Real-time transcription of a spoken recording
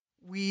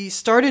we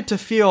started to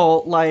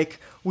feel like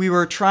we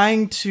were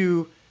trying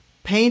to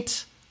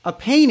paint a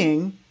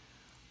painting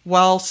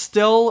while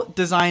still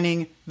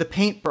designing the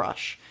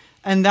paintbrush.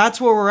 And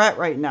that's where we're at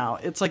right now.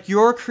 It's like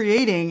you're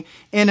creating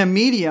in a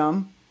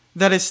medium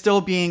that is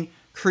still being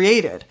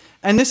created.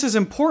 And this is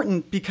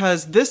important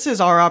because this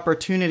is our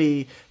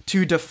opportunity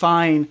to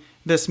define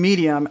this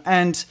medium.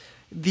 And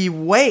the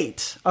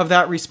weight of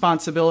that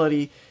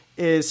responsibility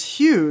is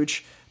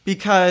huge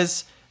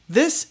because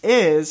this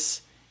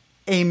is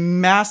a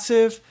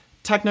massive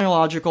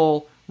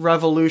technological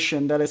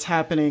revolution that is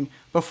happening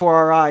before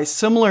our eyes,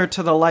 similar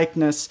to the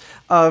likeness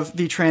of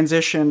the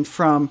transition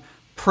from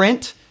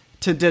print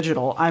to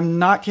digital. I'm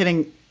not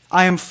kidding.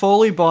 I am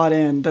fully bought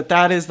in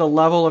that is the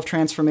level of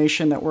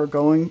transformation that we're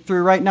going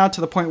through right now, to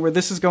the point where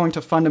this is going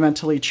to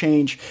fundamentally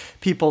change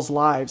people's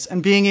lives.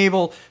 And being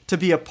able to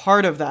be a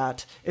part of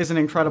that is an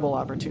incredible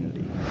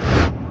opportunity.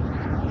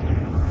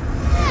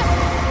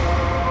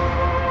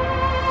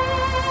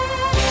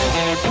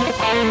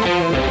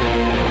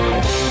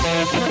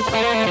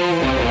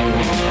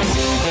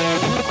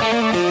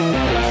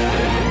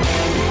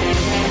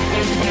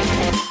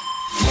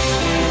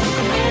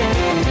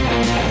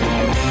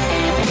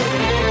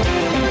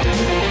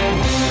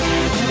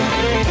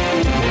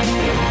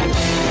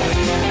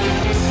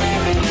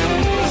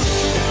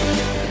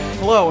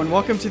 Hello, and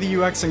welcome to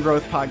the UX and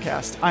Growth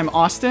Podcast. I'm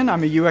Austin.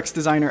 I'm a UX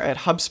designer at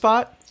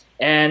HubSpot.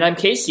 And I'm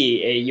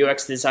Casey, a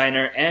UX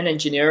designer and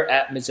engineer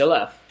at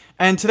Mozilla.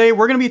 And today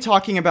we're going to be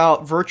talking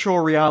about virtual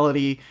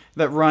reality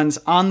that runs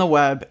on the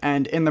web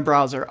and in the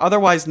browser,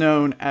 otherwise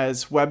known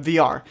as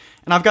WebVR.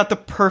 And I've got the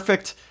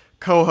perfect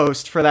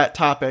co-host for that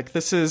topic.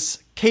 This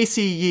is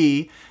Casey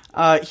Yee.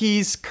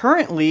 He's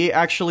currently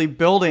actually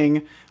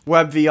building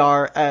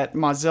WebVR at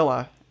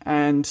Mozilla.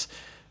 And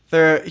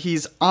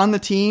he's on the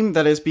team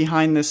that is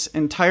behind this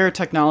entire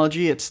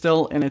technology. It's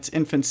still in its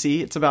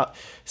infancy. It's about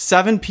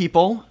 7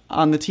 people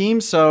on the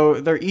team, so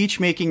they're each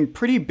making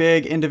pretty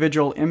big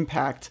individual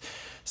impact.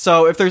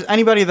 So if there's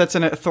anybody that's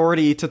an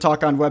authority to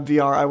talk on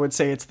WebVR, I would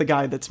say it's the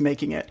guy that's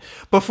making it.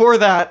 Before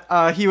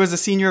that, he was a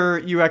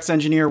senior UX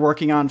engineer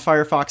working on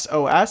Firefox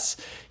OS.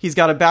 He's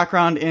got a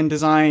background in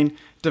design,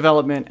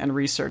 development, and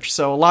research,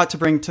 so a lot to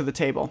bring to the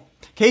table.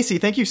 Casey,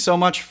 thank you so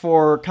much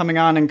for coming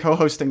on and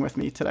co-hosting with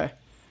me today.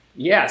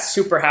 Yeah,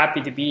 super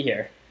happy to be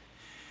here.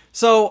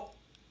 So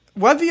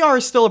WebVR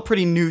is still a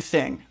pretty new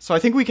thing. So I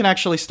think we can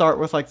actually start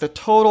with like the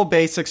total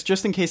basics,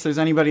 just in case there's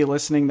anybody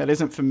listening that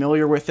isn't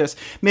familiar with this.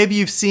 Maybe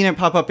you've seen it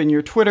pop up in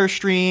your Twitter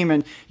stream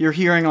and you're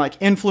hearing like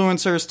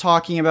influencers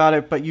talking about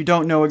it, but you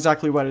don't know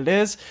exactly what it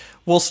is.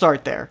 We'll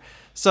start there.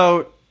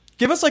 So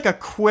give us like a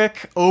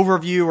quick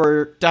overview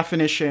or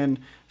definition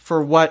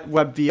for what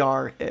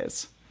WebVR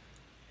is.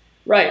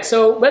 Right.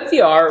 So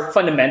WebVR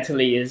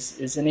fundamentally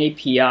is an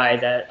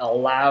API that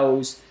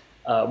allows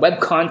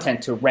web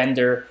content to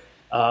render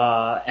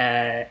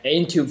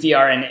into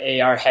VR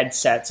and AR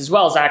headsets, as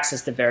well as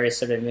access to various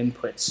sort of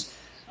inputs.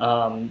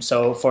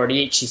 So for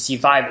the HTC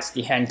Vive, it's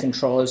the hand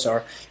controllers,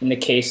 or in the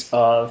case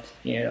of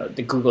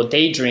the Google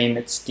Daydream,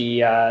 it's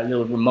the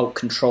little remote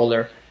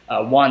controller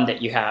one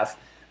that you have.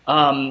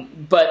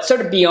 But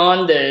sort of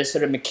beyond the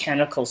sort of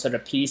mechanical sort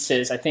of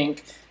pieces, I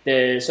think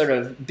the sort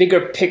of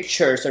bigger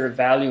picture sort of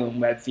value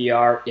in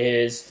WebVR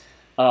is,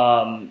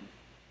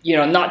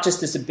 not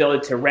just this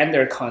ability to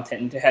render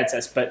content into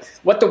headsets, but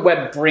what the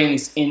web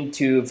brings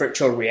into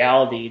virtual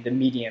reality, the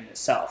medium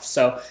itself.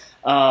 So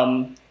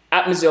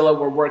at Mozilla,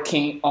 we're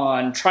working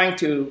on trying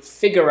to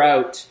figure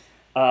out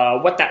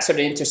what that sort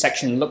of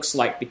intersection looks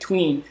like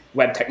between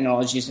web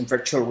technologies and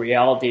virtual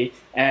reality,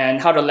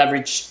 and how to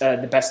leverage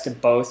the best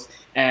of both,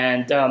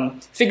 and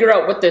figure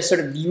out what the sort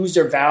of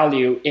user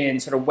value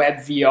in sort of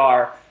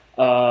WebVR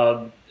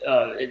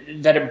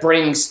that it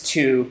brings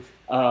to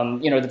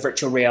the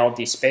virtual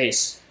reality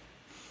space.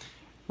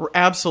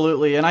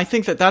 Absolutely. And I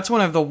think that's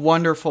one of the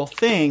wonderful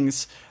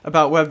things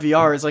about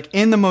WebVR is, like,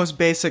 in the most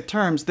basic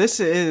terms, this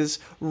is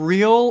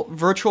real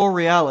virtual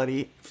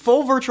reality,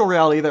 full virtual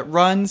reality that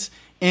runs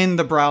in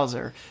the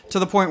browser, to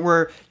the point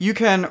where you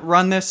can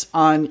run this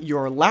on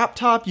your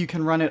laptop, you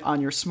can run it on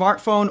your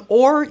smartphone,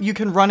 or you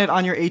can run it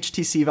on your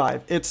HTC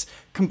Vive. It's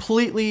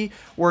completely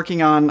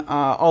working on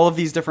all of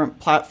these different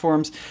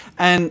platforms.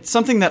 And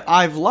something that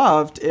I've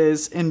loved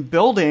is in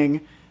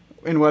building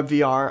in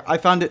WebVR, I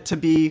found it to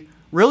be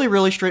really,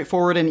 really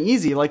straightforward and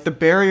easy. Like, the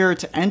barrier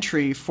to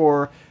entry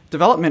for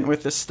development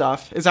with this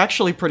stuff is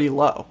actually pretty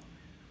low.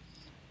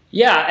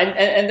 Yeah,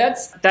 and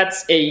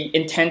that's a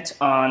intent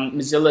on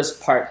Mozilla's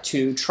part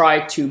to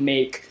try to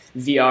make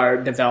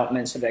VR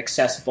development sort of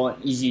accessible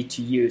and easy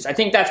to use. I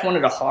think that's one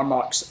of the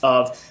hallmarks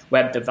of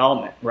web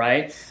development,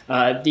 right?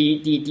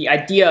 The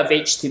idea of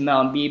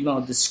HTML and being able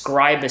to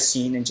describe a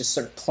scene in just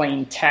sort of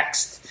plain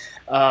text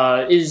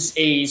is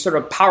a sort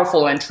of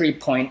powerful entry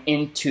point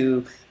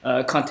into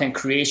content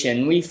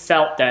creation. We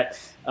felt that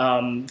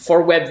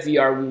for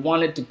WebVR, we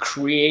wanted to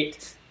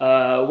create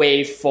a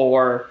way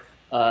for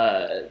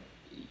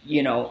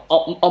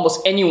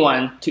almost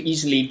anyone to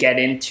easily get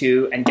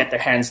into and get their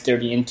hands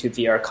dirty into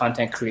VR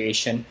content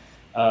creation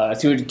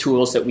through the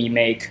tools that we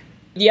make.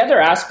 The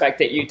other aspect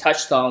that you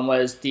touched on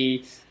was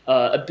the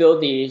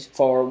ability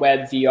for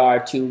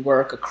WebVR to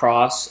work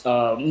across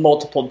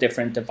multiple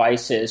different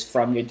devices,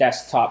 from your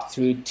desktop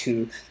through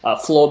to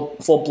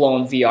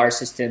full-blown VR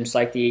systems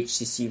like the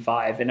HTC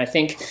Vive. And I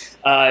think,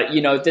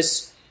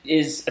 this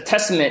is a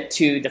testament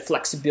to the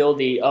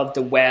flexibility of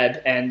the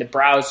web and the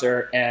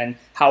browser, and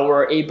how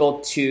we're able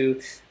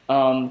to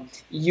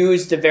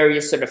use the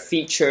various sort of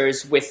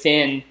features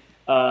within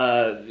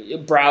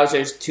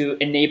browsers to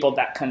enable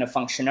that kind of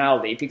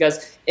functionality.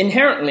 Because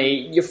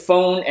inherently, your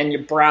phone and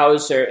your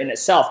browser in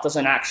itself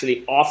doesn't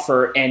actually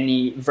offer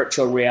any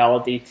virtual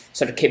reality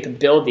sort of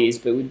capabilities,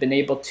 but we've been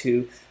able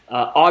to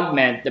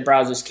augment the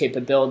browser's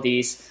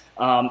capabilities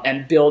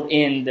and build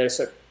in the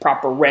sort of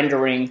proper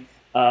rendering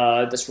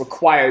that's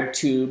required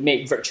to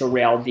make virtual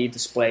reality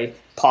display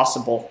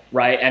possible,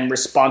 right, and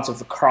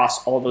responsive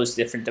across all those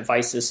different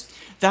devices.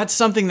 That's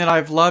something that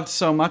I've loved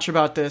so much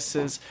about this,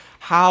 is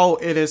how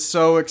it is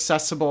so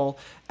accessible,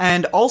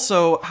 and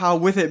also how,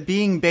 with it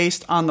being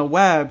based on the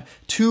web,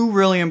 two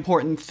really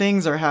important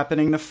things are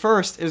happening. The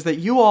first is that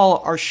you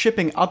all are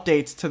shipping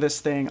updates to this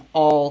thing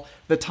all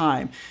the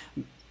time.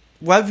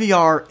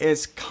 WebVR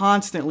is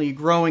constantly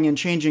growing and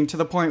changing, to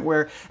the point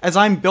where, as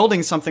I'm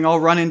building something, I'll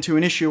run into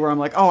an issue where I'm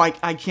like, oh,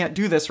 I can't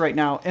do this right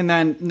now. And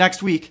then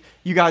next week,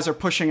 you guys are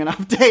pushing an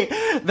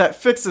update that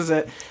fixes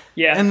it.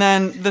 Yeah. And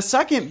then the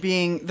second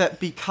being that,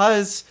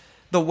 because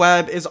the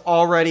web is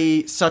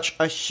already such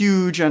a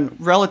huge and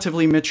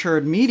relatively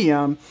matured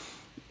medium,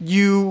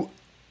 you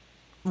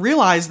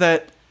realize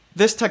that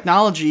this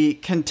technology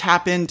can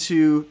tap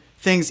into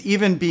things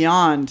even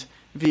beyond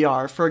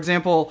VR. For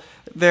example,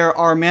 there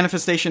are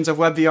manifestations of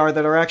WebVR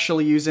that are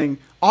actually using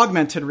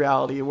augmented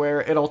reality,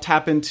 where it'll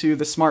tap into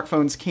the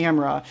smartphone's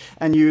camera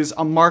and use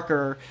a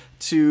marker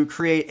to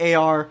create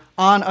AR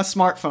on a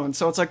smartphone.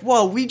 So it's like,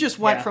 whoa, we just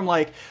went from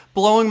like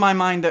blowing my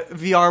mind that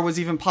VR was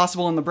even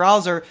possible in the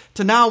browser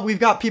to now we've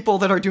got people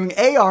that are doing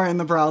AR in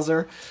the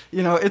browser.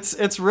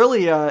 It's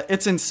really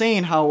it's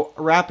insane how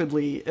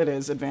rapidly it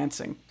is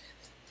advancing.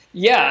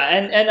 Yeah,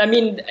 and I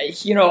mean,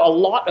 a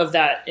lot of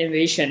that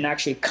innovation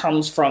actually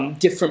comes from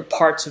different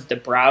parts of the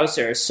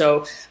browser.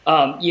 So,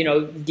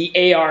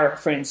 the AR,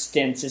 for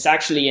instance, is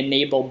actually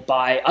enabled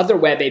by other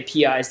web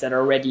APIs that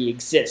already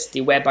exist,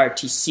 the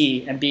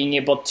WebRTC, and being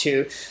able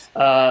to,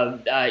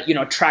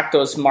 track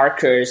those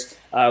markers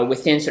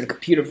within sort of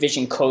computer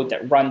vision code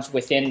that runs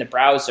within the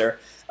browser.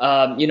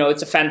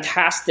 It's a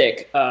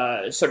fantastic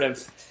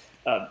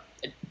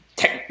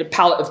the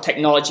palette of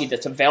technology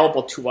that's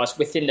available to us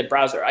within the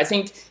browser. I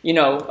think,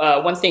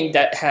 one thing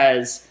that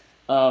has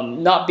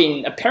not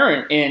been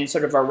apparent in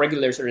sort of our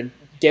regular sort of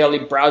daily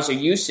browser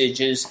usage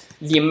is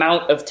the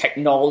amount of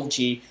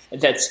technology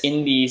that's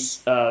in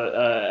these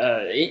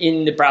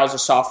in the browser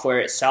software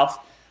itself,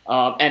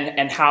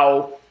 and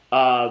how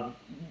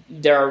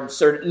there are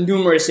sort of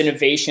numerous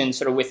innovations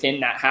sort of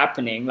within that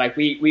happening. Like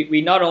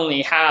we not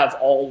only have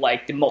all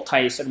like the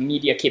multi sort of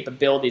media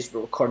capabilities for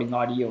recording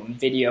audio and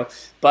video,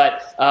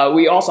 but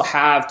we also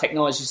have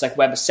technologies like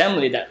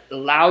WebAssembly that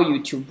allow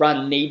you to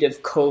run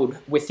native code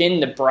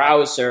within the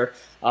browser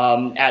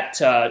at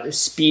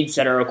speeds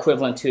that are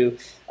equivalent to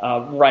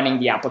running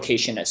the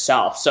application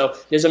itself. So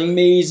there's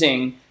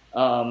amazing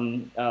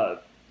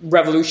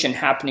revolution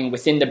happening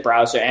within the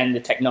browser and the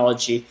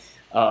technology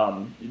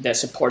that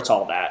supports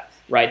all that.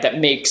 Right, that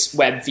makes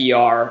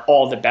WebVR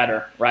all the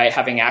better, right?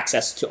 Having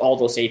access to all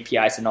those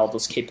APIs and all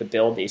those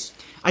capabilities.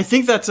 I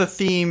think that's a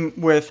theme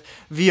with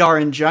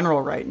VR in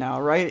general right now,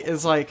 right?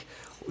 Is like,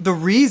 the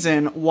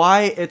reason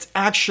why it's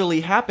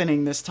actually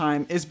happening this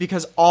time is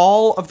because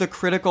all of the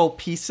critical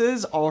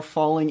pieces are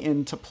falling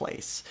into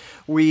place.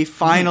 We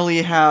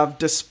finally have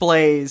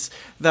displays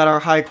that are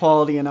high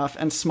quality enough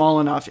and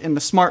small enough in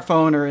the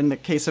smartphone, or in the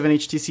case of an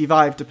HTC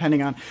Vive,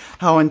 depending on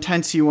how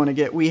intense you want to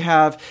get. We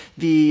have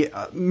the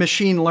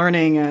machine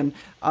learning and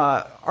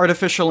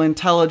artificial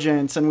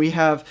intelligence, and we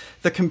have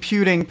the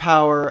computing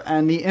power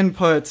and the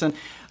inputs, and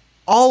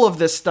all of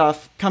this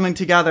stuff coming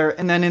together.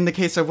 And then in the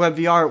case of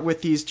WebVR,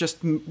 with these just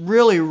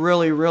really,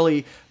 really,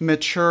 really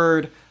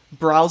matured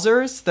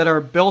browsers that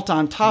are built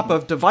on top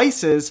of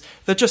devices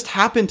that just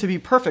happen to be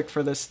perfect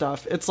for this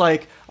stuff. It's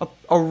like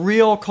a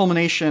real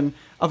culmination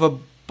of a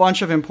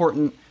bunch of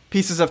important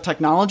pieces of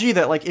technology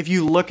that, like, if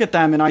you look at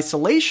them in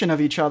isolation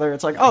of each other,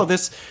 it's like, oh,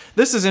 this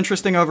is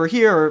interesting over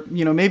here, or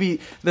maybe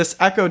this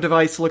Echo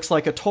device looks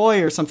like a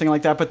toy or something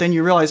like that, but then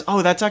you realize,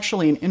 oh, that's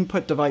actually an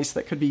input device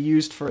that could be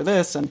used for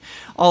this, and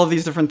all of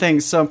these different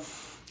things. So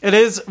it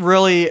is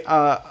really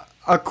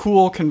a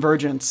cool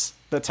convergence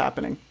that's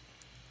happening.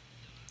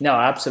 No,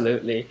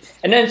 absolutely.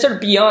 And then sort of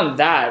beyond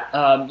that,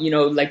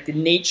 like the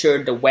nature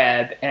of the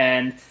web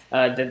and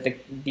the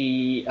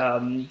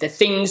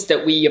things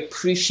that we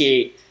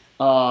appreciate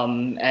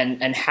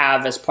and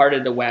have as part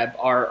of the web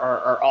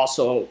are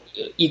also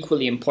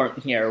equally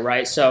important here,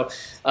 right? So,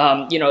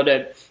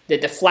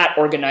 the flat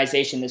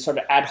organization, the sort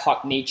of ad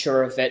hoc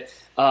nature of it,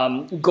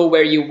 go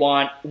where you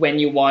want, when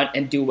you want,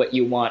 and do what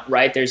you want,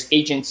 right? There's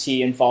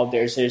agency involved.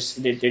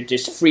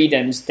 There's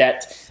freedoms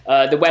that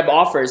the web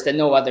offers that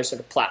no other sort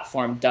of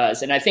platform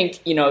does. And I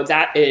think,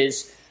 that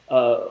is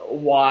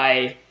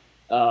why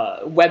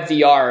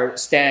WebVR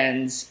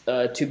stands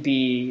to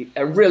be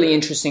a really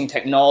interesting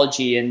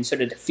technology in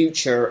sort of the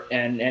future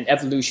and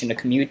evolution of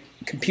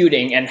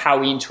computing and how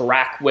we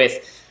interact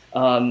with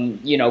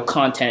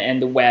content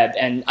and the web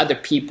and other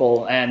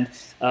people and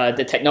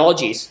the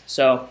technologies.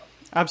 So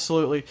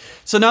absolutely.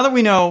 So now that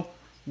we know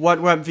what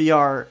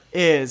WebVR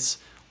is,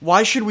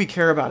 why should we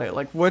care about it?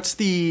 Like, what's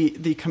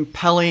the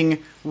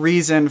compelling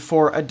reason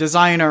for a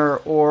designer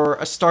or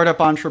a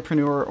startup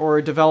entrepreneur or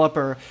a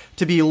developer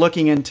to be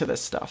looking into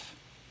this stuff?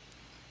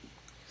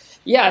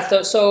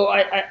 Yeah, so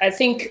I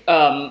think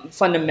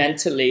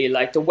fundamentally,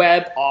 like, the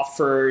web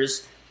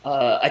offers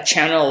a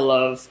channel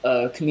of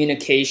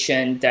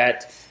communication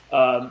that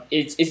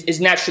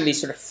is naturally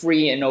sort of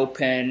free and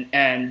open,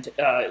 and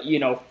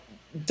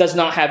does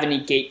not have any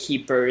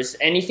gatekeepers.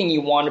 Anything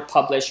you want to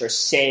publish or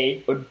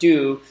say or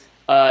do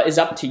is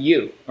up to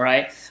you,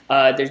 right?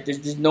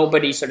 There's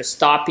nobody sort of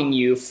stopping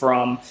you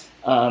from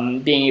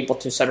being able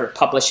to sort of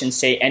publish and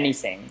say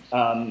anything.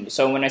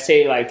 So when I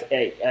say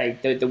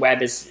the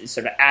web is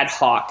sort of ad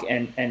hoc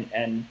and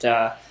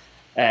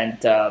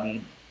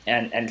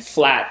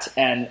flat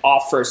and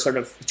offers sort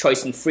of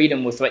choice and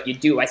freedom with what you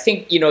do, I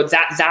think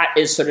that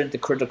is sort of the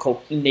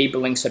critical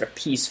enabling sort of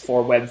piece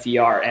for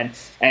WebVR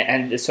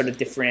and the sort of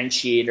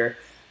differentiator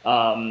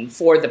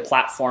for the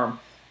platform.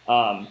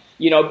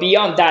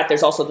 Beyond that,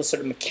 there's also the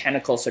sort of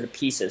mechanical sort of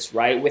pieces,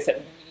 right? With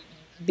it,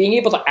 being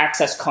able to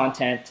access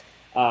content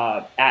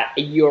at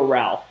a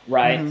URL,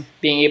 right? Mm-hmm.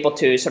 Being able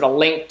to sort of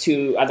link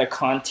to other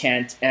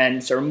content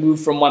and sort of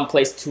move from one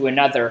place to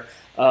another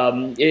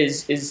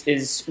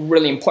is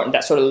really important.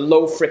 That sort of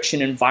low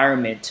friction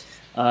environment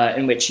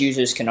in which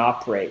users can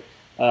operate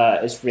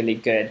is really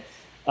good.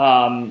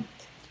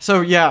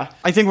 So yeah,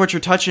 I think what you're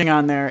touching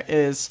on there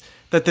is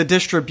that the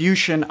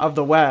distribution of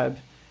the web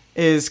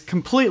is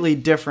completely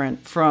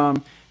different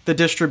from the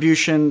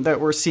distribution that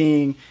we're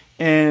seeing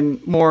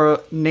in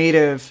more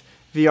native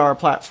VR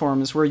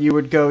platforms where you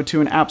would go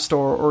to an app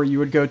store or you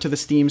would go to the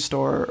Steam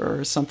store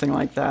or something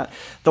like that.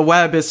 The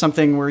web is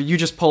something where you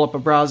just pull up a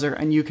browser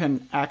and you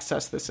can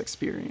access this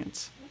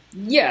experience.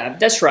 Yeah,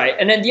 that's right.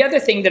 And then the other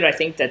thing that I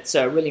think that's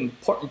a really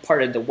important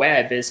part of the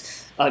web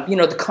is,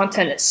 the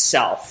content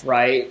itself,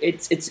 right?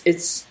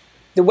 It's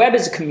the web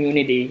is a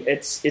community.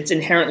 It's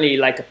inherently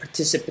like a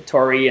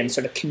participatory and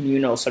sort of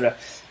communal sort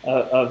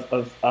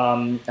of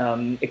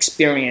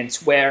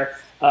experience where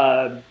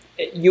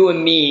you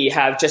and me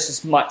have just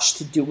as much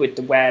to do with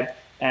the web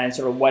and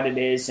sort of what it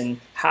is and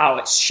how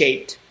it's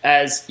shaped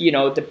as,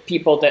 the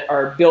people that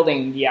are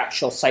building the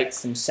actual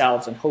sites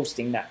themselves and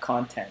hosting that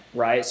content,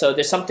 right? So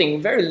there's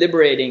something very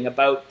liberating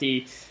about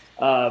the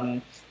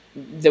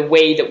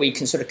way that we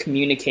can sort of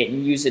communicate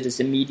and use it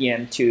as a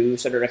medium to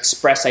sort of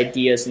express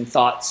ideas and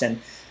thoughts and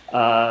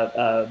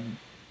how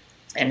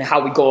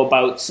we go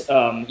about,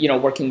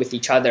 working with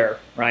each other,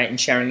 right, and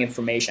sharing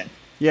information.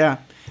 Yeah.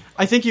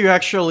 I think you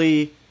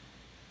actually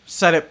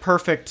said it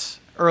perfect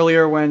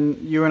earlier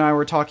when you and I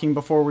were talking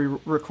before we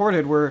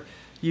recorded, where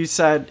you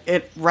said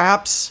it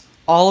wraps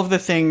all of the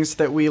things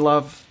that we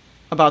love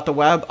about the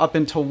web up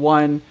into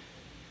one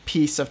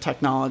piece of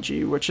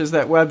technology, which is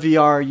that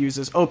WebVR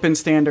uses open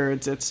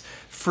standards. It's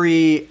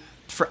free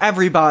for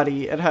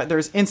everybody.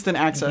 There's instant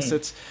access.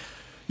 Mm-hmm.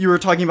 You were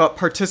talking about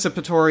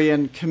participatory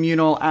and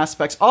communal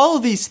aspects. All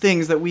of these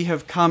things that we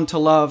have come to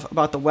love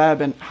about the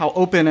web and how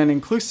open and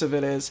inclusive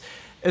it is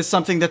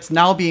something that's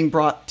now being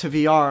brought to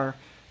VR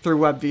through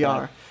WebVR.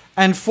 Right.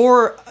 And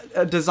for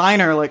a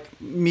designer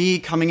like me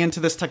coming into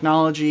this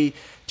technology,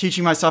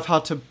 teaching myself how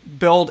to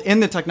build in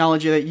the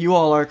technology that you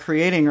all are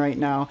creating right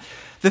now,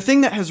 the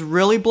thing that has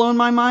really blown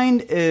my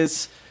mind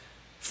is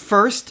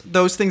first,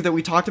 those things that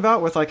we talked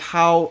about with like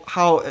how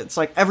it's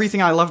like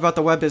everything I love about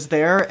the web is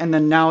there and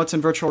then now it's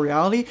in virtual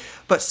reality.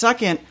 But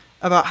second,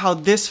 about how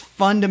this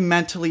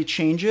fundamentally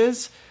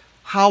changes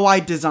how I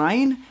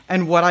design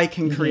and what I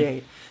can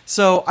create.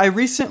 So I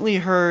recently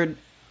heard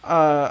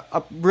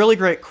a really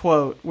great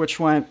quote, which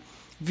went,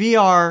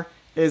 VR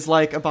is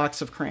like a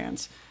box of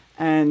crayons.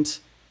 And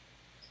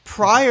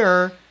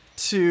prior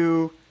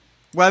to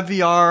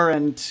WebVR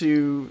and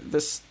to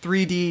this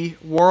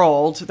 3D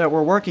world that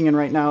we're working in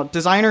right now,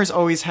 designers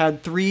always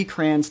had 3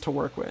 crayons to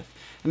work with.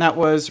 And that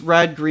was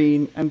red,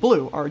 green, and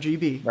blue,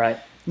 RGB. Right.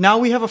 Now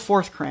we have a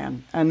 4th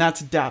crayon, and that's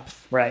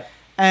depth. Right.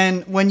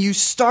 And when you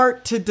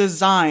start to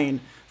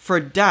design for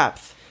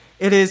depth,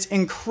 it is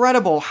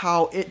incredible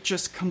how it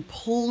just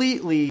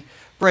completely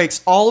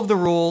breaks all of the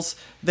rules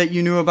that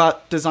you knew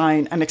about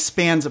design and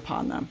expands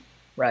upon them.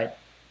 Right.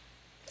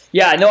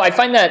 Yeah, no, I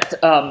find that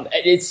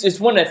it's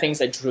one of the things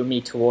that drew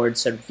me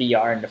towards sort of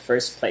VR in the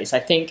first place. I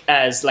think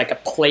as like a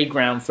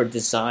playground for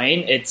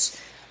design, it's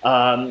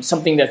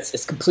something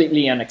it's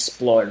completely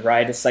unexplored,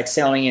 right? It's like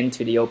sailing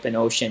into the open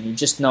ocean. You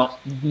just don't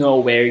know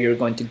where you're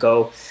going to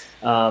go.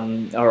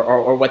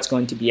 or what's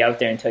going to be out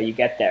there until you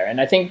get there. And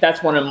I think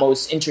that's one of the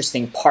most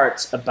interesting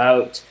parts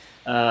about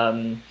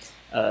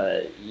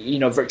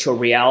virtual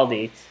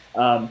reality.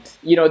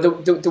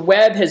 The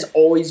web has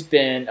always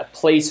been a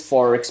place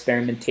for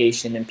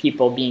experimentation and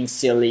people being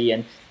silly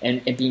and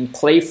being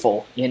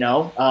playful.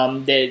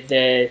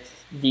 The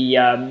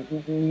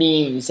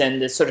memes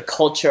and the sort of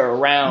culture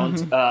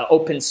around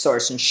open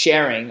source and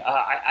sharing.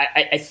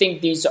 I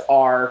think these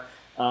are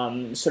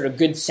sort of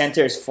good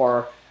centers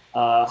for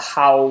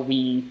how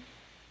we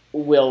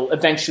will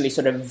eventually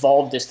sort of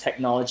evolve this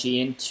technology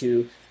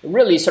into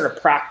really sort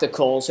of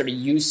practical sort of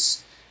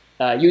uses.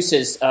 That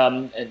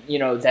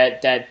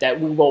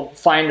we will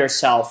find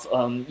ourselves,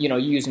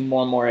 using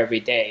more and more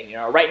every day.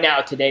 Right now,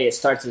 today, it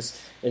starts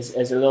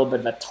as a little bit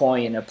of a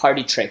toy and a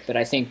party trick. But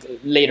I think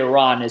later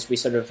on, as we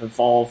sort of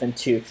evolve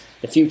into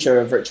the future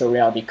of virtual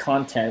reality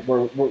content,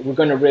 we're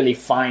going to really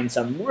find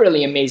some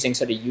really amazing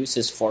sort of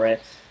uses for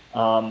it.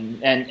 I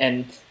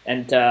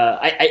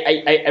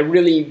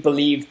really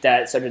believe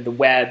that sort of the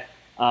web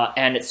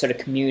and its sort of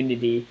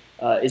community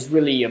is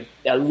really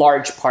a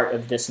large part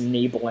of this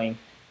enabling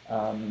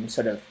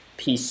sort of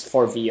piece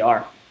for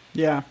VR.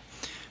 Yeah.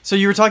 So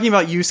you were talking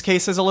about use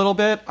cases a little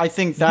bit. I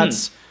think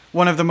that's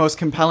one of the most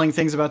compelling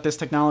things about this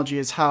technology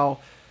is how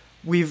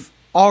we've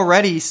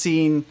already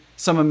seen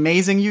some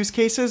amazing use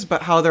cases,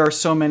 but how there are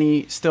so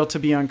many still to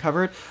be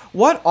uncovered.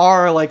 What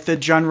are like the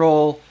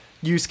general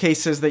use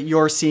cases that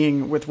you're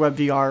seeing with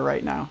WebVR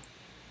right now?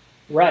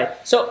 Right.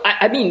 So,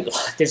 I mean,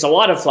 there's a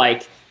lot of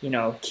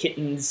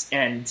kittens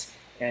and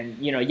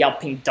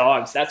yelping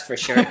dogs, that's for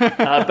sure.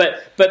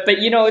 But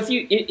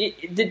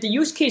if the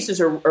use cases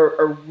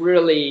are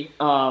really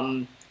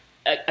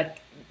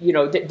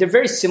they're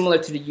very similar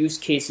to the use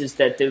cases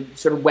that the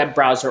sort of web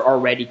browser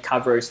already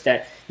covers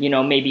that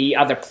maybe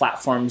other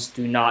platforms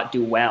do not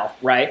do well,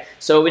 right?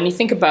 So when you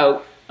think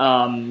about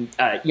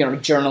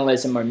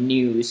journalism or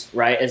news,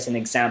 right, as an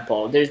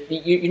example,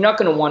 you're not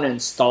going to want to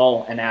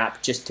install an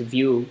app just to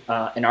view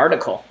an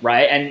article,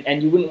 right?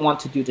 And you wouldn't want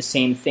to do the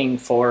same thing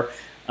for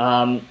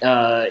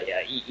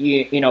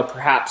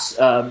perhaps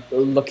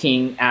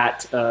looking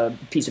at a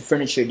piece of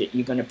furniture that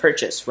you're going to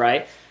purchase,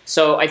 right?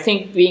 So I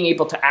think being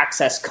able to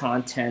access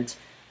content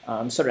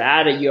sort of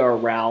at a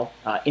URL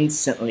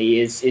instantly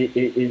is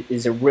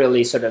a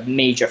really sort of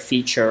major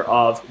feature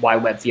of why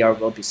WebVR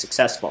will be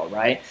successful,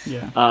 right?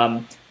 Yeah.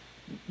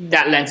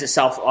 That lends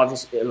itself,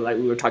 obviously, like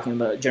we were talking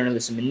about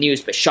journalism and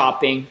news, but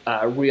shopping,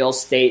 real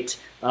estate,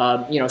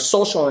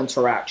 social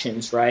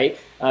interactions, right?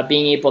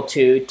 Being able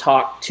to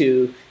talk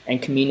to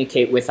and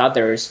communicate with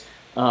others,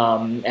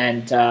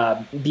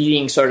 and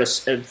being sort of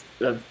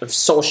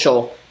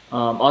social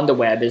on the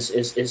web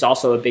is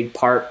also a big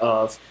part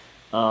of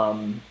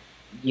why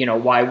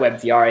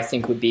WebVR I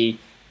think would be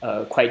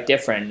quite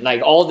different.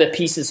 Like all the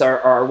pieces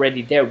are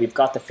already there. We've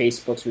got the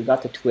Facebooks, we've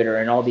got the Twitter,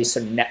 and all these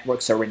sort of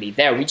networks already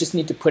there. We just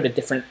need to put a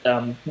different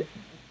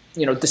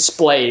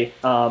display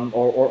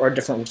or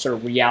different sort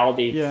of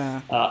reality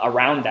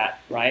around that,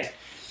 right?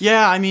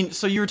 Yeah, I mean,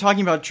 so you were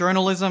talking about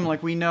journalism,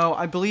 like we know,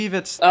 I believe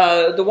it's...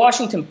 the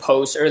Washington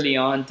Post early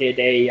on did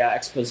a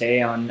expose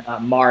on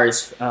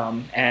Mars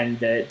and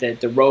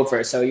the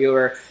rover. So you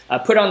were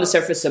put on the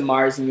surface of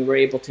Mars and you were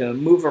able to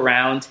move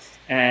around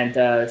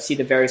and see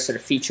the various sort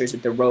of features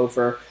of the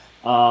rover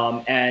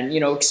and,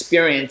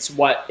 experience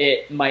what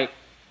it might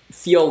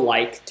feel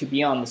like to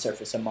be on the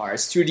surface of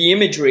Mars through the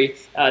imagery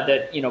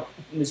that,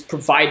 was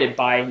provided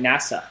by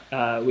NASA,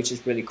 which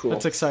is really cool.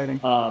 That's exciting.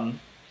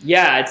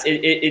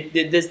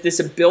 This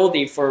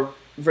ability for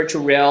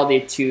virtual reality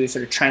to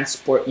sort of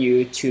transport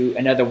you to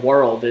another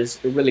world is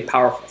a really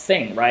powerful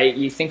thing, right?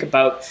 You think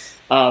about,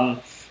 not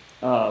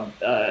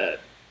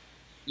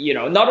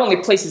only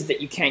places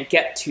that you can't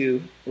get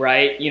to,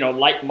 right?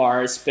 Like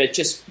Mars, but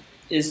just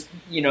is,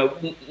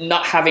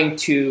 not having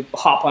to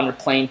hop on a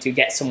plane to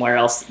get somewhere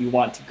else that you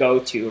want to go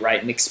to, right?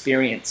 And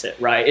experience it,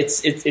 right?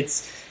 It's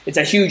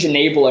a huge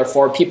enabler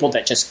for people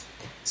that just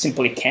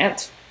simply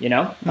can't,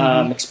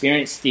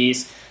 experience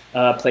these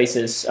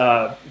places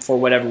for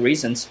whatever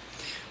reasons.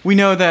 We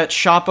know that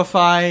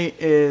Shopify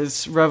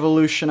is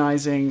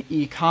revolutionizing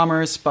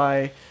e-commerce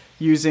by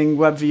using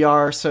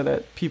WebVR so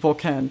that people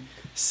can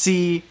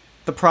see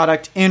the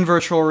product in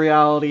virtual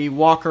reality,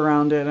 walk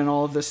around it, and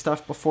all of this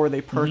stuff before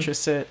they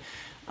purchase it.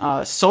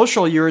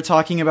 Social, you were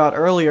talking about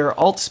earlier,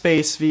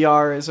 Altspace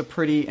VR is a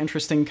pretty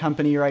interesting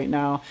company right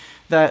now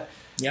that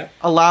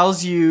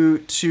allows you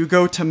to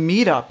go to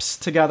meetups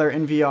together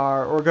in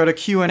VR or go to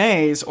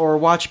Q&As or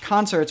watch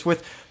concerts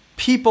with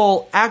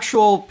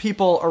actual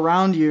people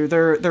around you.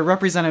 They're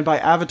represented by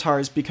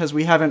avatars because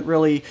we haven't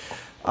really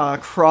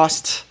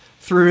crossed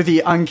through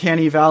the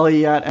uncanny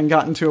valley yet and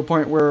gotten to a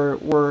point where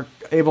we're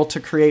able to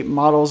create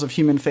models of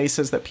human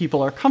faces that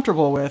people are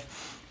comfortable with.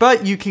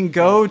 But you can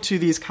go to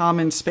these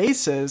common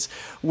spaces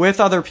with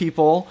other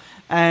people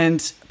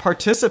and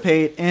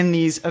participate in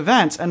these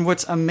events. And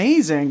what's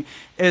amazing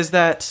is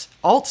that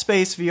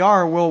Altspace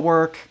VR will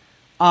work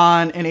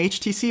on an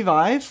HTC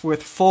Vive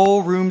with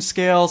full room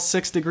scale,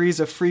 6 degrees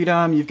of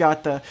freedom. You've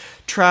got the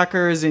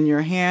trackers in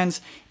your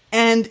hands.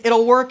 and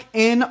it'll work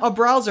in a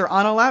browser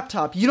on a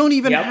laptop. You don't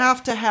even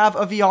have to have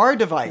a VR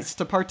device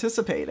to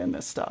participate in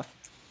this stuff.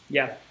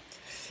 Yeah.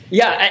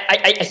 Yeah,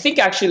 I think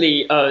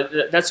actually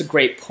that's a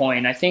great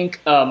point. I think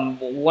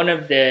one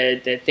of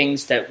the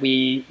things that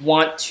we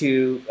want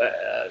to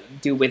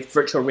do with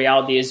virtual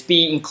reality is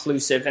be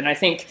inclusive. And I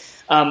think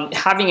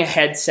having a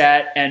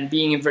headset and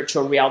being in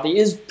virtual reality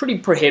is pretty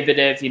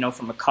prohibitive,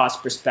 from a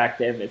cost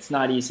perspective. It's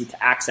not easy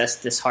to access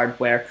this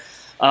hardware.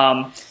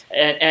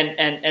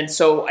 And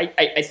so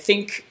I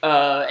think,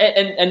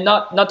 and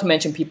not to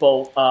mention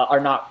people are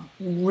not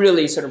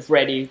really sort of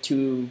ready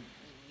to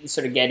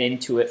sort of get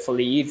into it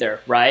fully either,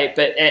 right?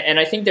 And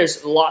I think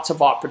there's lots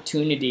of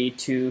opportunity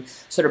to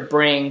sort of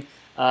bring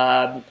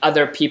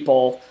other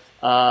people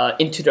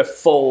into the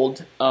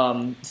fold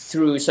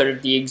through sort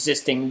of the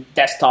existing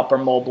desktop or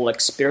mobile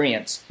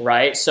experience,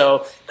 right?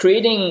 So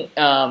creating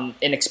an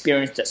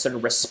experience that's sort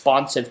of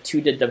responsive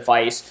to the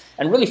device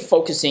and really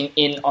focusing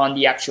in on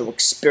the actual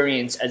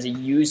experience as a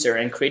user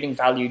and creating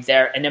value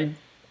there, and then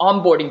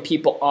onboarding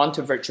people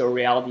onto virtual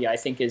reality, I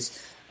think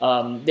is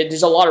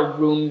there's a lot of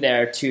room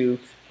there to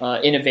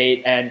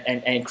innovate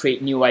and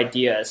create new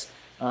ideas.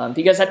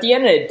 Because at the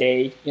end of the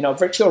day,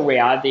 virtual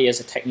reality as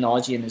a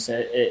technology and is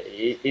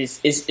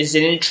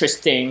an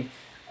interesting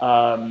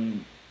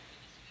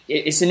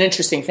it's an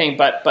interesting thing.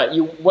 But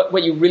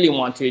what you really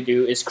want to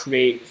do is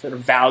create sort of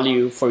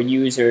value for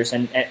users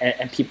and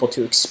people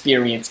to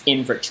experience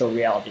in virtual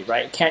reality,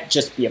 right? It can't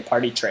just be a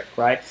party trick,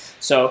 right?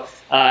 So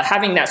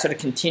having that sort of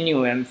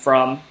continuum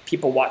from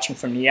people watching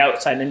from the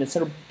outside and then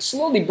sort of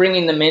slowly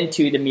bringing them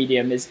into the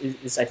medium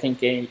is I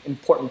think, an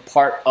important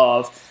part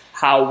of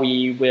how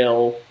we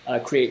will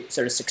create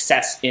sort of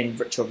success in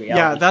virtual reality.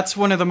 Yeah, that's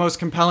one of the most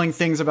compelling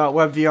things about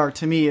WebVR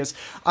to me is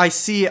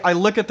I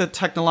look at the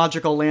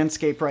technological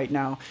landscape right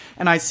now,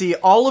 and I see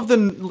all of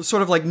the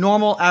sort of like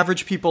normal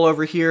average people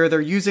over here.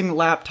 They're using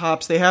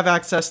laptops. They have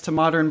access to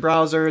modern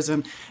browsers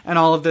and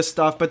all of this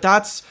stuff, but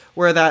that's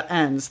where that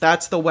ends.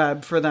 That's the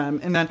web for them.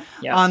 And then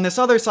on this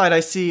other side, I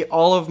see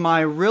all of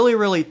my really,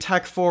 really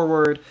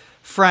tech-forward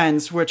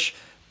friends, which,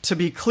 to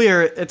be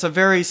clear, it's a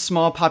very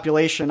small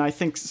population. I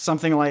think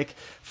something like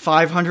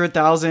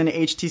 500,000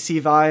 HTC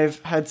Vive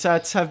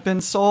headsets have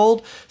been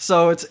sold.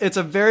 So it's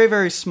a very,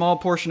 very small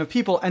portion of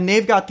people. And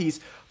they've got these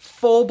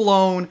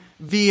full-blown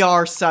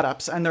VR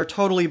setups, and they're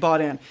totally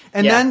bought in.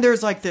 And then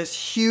there's like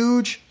this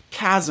huge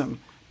chasm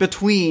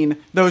between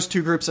those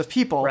two groups of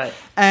people. Right.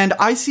 And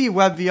I see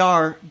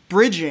WebVR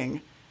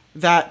bridging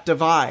that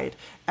divide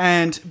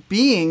and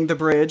being the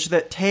bridge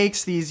that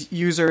takes these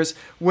users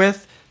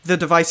with the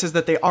devices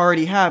that they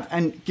already have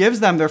and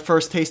gives them their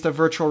first taste of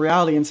virtual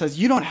reality and says,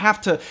 you don't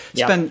have to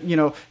spend,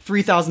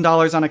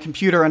 $3,000 on a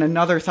computer and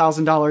another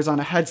 $1,000 on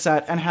a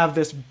headset and have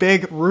this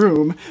big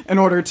room in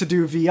order to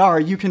do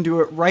VR. You can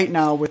do it right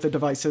now with the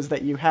devices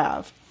that you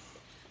have.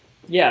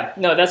 Yeah,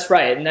 no, that's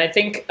right. And I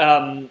think,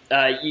 beyond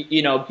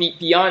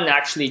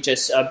actually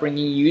just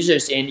bringing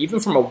users in, even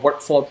from a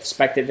workflow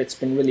perspective, it's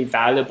been really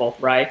valuable,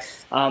 right?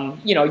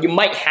 You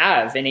might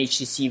have an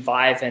HTC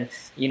Vive and,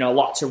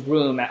 lots of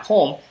room at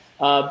home.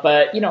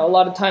 But, a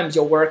lot of times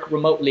you'll work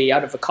remotely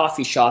out of a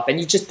coffee shop and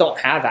you just don't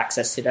have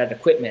access to that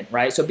equipment,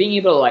 right? So being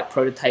able to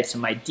prototype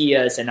some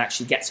ideas and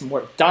actually get some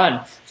work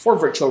done for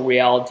virtual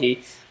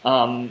reality,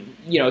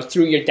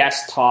 through your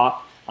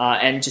desktop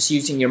and just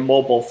using your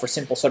mobile for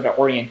simple sort of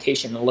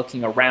orientation and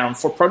looking around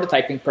for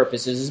prototyping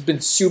purposes has been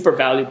super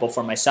valuable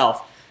for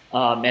myself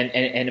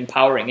and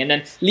empowering. And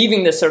then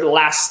leaving the sort of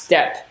last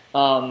step,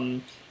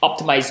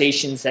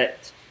 optimizations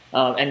that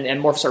and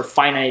more sort of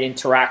finite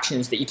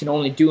interactions that you can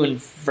only do in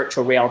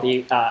virtual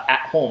reality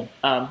at home.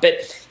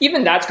 But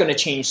even that's going to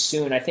change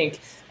soon. I think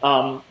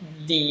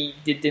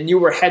the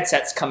newer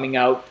headsets coming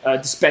out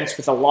dispense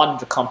with a lot of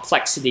the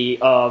complexity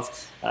of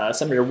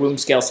some of the room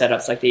scale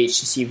setups like the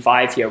HTC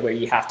Vive here, where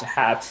you have to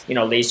have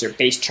laser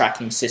base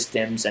tracking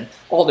systems and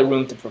all the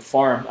room to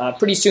perform.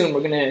 Pretty soon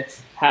we're going to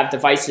have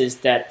devices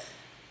that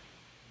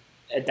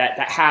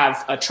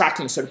have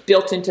tracking sort of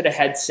built into the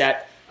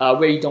headset,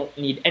 where you don't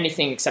need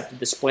anything except the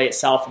display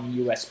itself and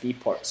the USB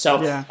port. So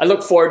I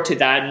look forward to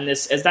that. And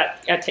as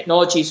that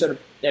technology sort of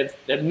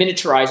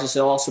miniaturizes,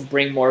 it'll also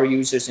bring more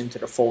users into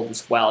the fold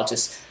as well,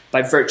 just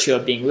by virtue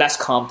of being less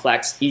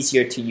complex,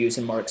 easier to use,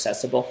 and more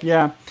accessible.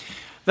 Yeah.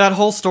 That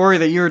whole story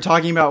that you were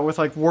talking about with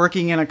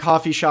working in a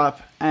coffee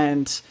shop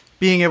and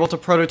being able to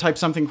prototype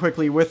something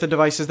quickly with the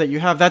devices that you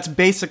have, that's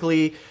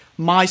basically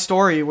my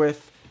story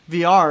with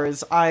VR.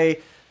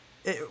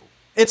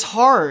 It's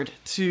hard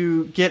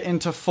to get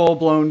into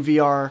full-blown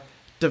VR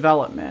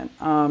development.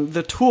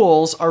 The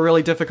tools are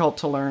really difficult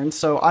to learn.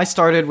 So I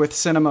started with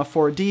Cinema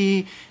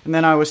 4D, and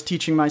then I was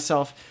teaching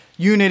myself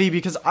Unity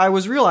because I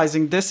was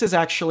realizing this is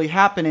actually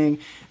happening,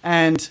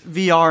 and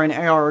VR and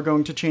AR are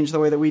going to change the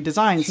way that we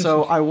design.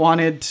 So I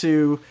wanted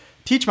to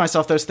teach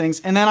myself those things.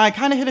 And then I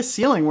kind of hit a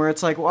ceiling where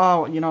it's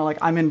wow,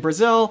 I'm in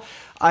Brazil.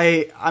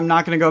 I'm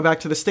not going to go back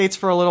to the States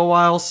for a little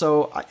while,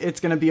 so it's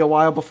going to be a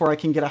while before I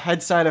can get a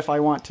headset if I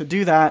want to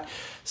do that.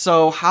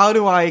 So how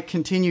do I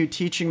continue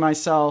teaching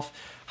myself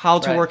how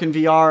to work in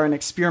VR and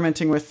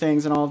experimenting with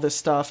things and all of this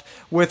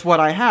stuff with what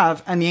I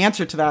have. And the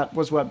answer to that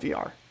was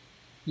WebVR.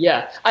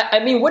 Yeah. I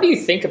mean, what do you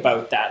think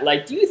about that?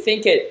 Like, do you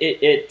think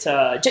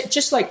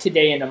just like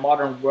today in a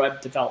modern web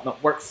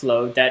development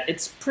workflow, that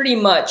it's pretty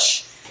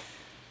much,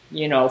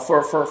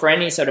 for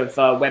any sort of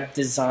web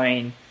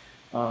design,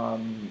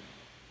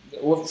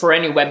 for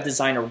any web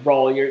designer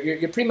role,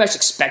 you're pretty much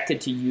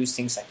expected to use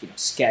things like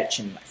Sketch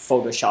and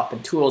Photoshop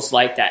and tools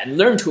like that, and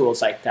learn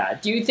tools like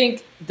that. Do you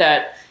think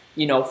that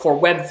for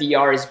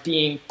WebVR as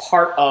being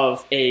part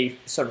of a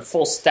sort of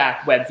full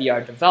stack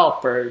WebVR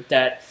developer,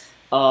 that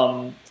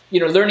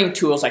learning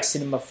tools like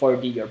Cinema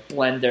 4D or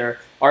Blender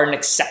are an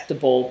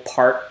acceptable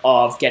part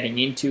of getting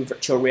into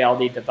virtual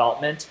reality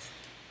development?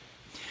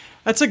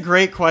 That's a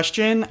great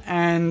question,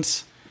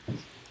 and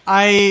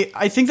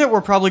I think that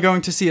we're probably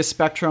going to see a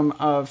spectrum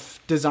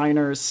of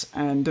designers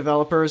and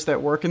developers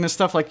that work in this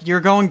stuff. Like, you're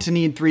going to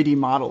need 3D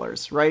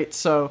modelers, right?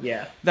 So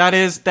that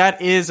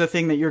is a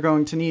thing that you're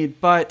going to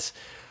need. But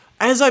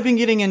as I've been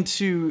getting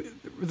into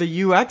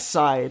the UX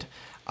side,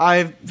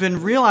 I've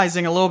been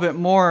realizing a little bit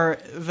more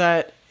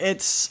that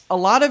a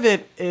lot of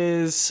it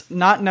is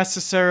not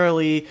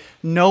necessarily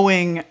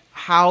knowing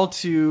how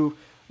to,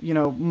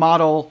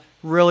 model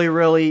really,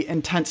 really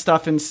intense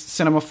stuff in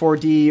Cinema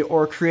 4D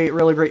or create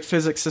really great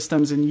physics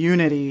systems in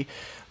Unity,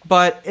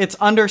 but it's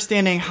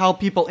understanding how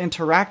people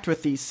interact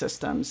with these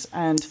systems.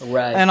 And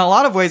in a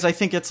lot of ways, I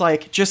think it's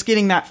like just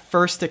getting that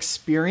first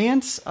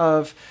experience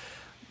of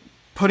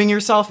putting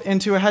yourself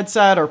into a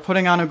headset or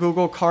putting on a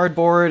Google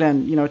Cardboard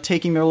and,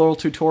 taking their little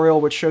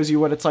tutorial, which shows you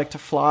what it's like to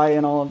fly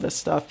and all of this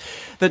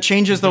stuff, that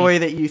changes the way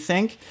that you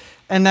think.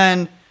 And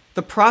then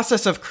the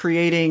process of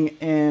creating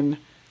in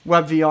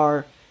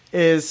WebVR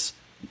is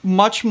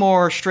much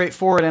more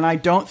straightforward, and I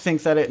don't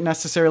think that it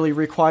necessarily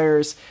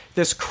requires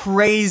this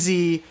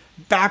crazy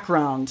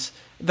background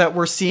that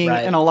we're seeing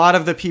in a lot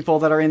of the people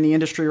that are in the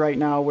industry right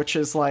now, which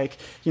is like,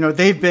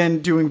 they've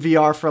been doing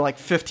VR for like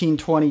 15,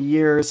 20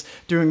 years,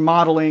 doing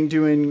modeling,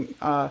 doing,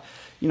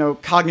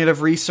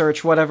 cognitive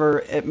research, whatever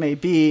it may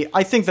be.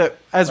 I think that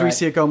as we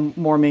see it go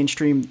more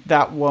mainstream,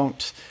 that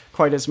won't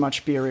quite as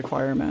much be a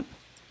requirement.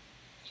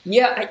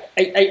 Yeah,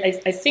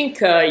 I think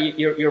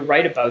you're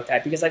right about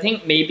that, because I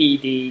think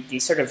maybe the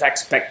sort of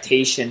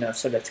expectation of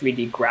sort of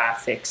 3D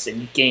graphics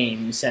in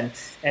games and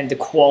the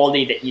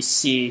quality that you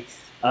see,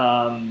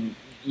 that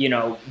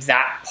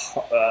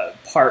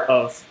part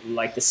of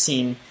like the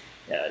scene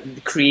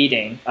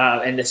creating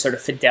and the sort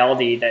of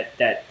fidelity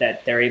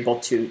that they're able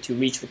to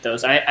reach with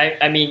those.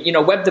 I mean,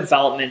 web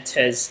development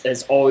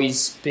has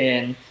always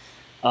been,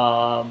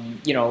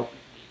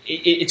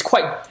 it's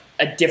quite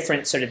a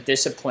different sort of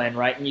discipline,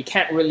 right? And you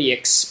can't really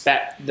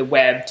expect the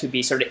web to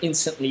be sort of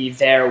instantly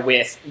there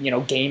with,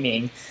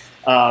 gaming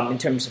in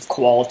terms of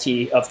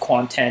quality of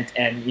content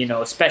and,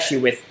 especially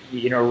with,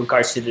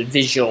 regards to the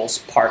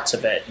visuals parts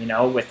of it,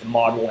 with the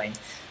modeling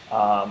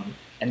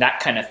and that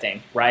kind of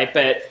thing, right?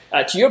 But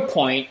to your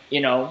point,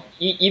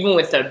 even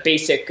with the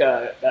basic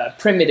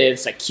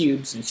primitives like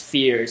cubes and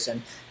spheres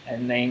and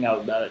laying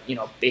out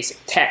basic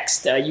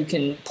text, you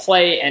can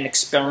play and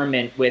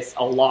experiment with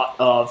a lot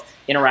of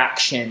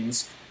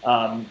interactions,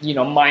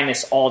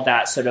 minus all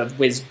that sort of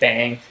whiz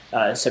bang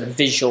sort of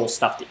visual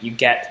stuff that you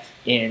get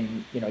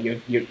in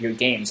your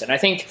games. And I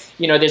think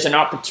there's an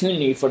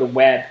opportunity for the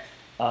web,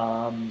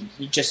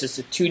 just as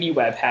the 2D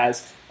web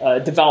has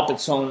developed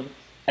its own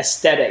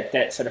aesthetic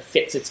that sort of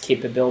fits its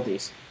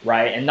capabilities,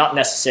 right? And not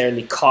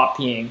necessarily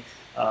copying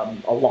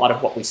a lot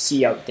of what we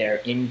see out there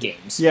in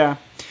games. Yeah.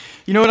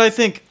 You know what I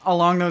think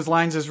along those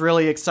lines is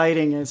really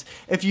exciting is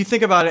if you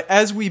think about it,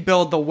 as we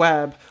build the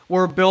web,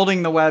 we're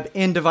building the web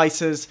in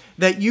devices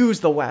that use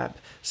the web.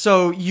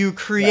 So you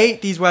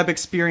create these web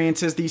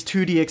experiences, these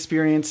 2D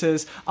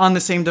experiences on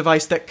the same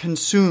device that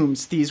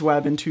consumes these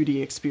web and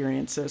 2D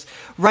experiences.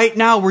 Right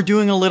now, we're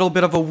doing a little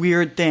bit of a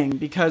weird thing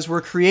because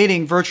we're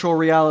creating virtual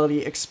reality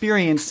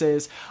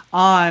experiences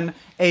on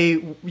a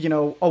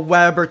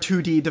web or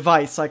 2D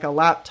device like a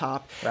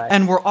laptop.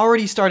 And we're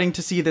already starting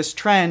to see this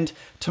trend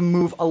to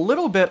move a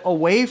little bit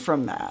away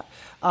from that.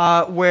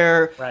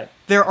 Where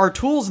there are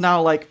tools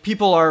now, like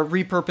people are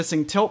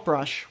repurposing Tilt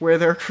Brush, where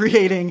they're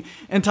creating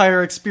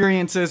entire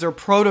experiences or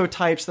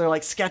prototypes. They're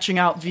like sketching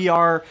out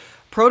VR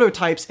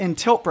prototypes in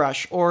Tilt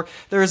Brush. Or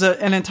there's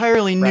an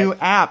entirely new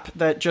app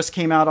that just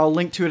came out. I'll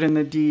link to it in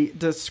the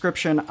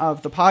description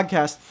of the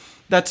podcast.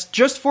 That's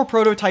just for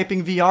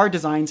prototyping VR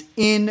designs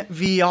in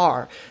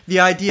VR.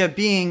 The idea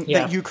being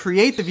that you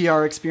create the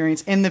VR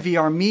experience in the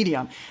VR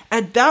medium.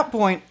 At that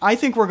point, I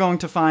think we're going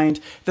to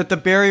find that the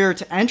barrier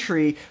to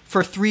entry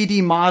for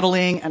 3D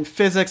modeling and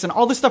physics and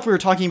all the stuff we were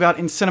talking about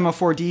in Cinema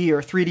 4D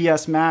or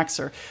 3ds Max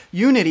or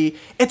Unity,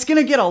 it's going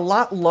to get a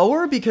lot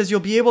lower because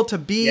you'll be able to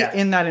be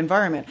in that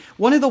environment.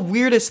 One of the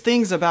weirdest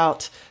things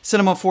about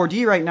Cinema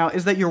 4D right now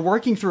is that you're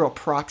working through a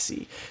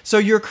proxy. So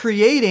you're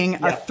creating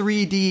a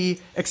 3D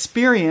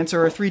experience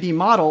or a 3D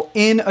model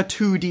in a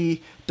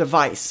 2D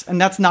device. And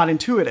that's not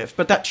intuitive,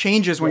 but that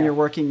changes when you're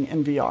working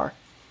in VR.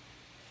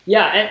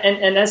 Yeah,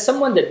 and as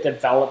someone that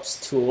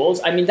develops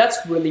tools, I mean, that's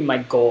really my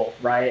goal,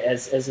 right?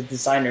 As a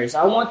designer, is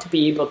I want to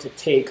be able to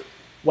take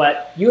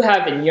what you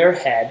have in your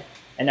head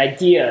and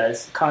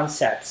ideas,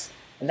 concepts,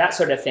 and that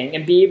sort of thing,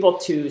 and be able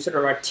to sort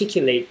of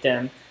articulate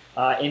them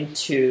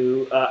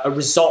into a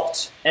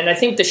result. And I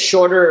think the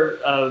shorter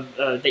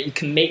that you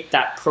can make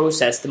that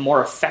process, the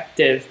more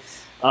effective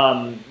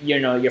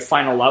your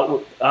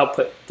final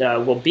output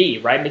will be,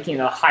 right?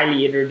 Making a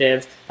highly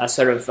iterative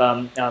sort of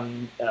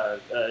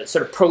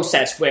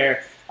process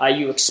where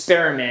you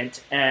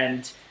experiment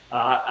and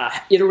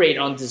iterate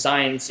on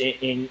designs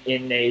in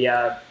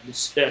a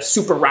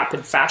super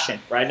rapid fashion,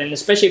 right? And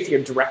especially if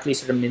you're directly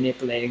sort of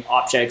manipulating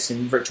objects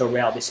in virtual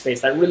reality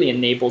space, that really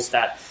enables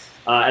that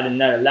at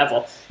another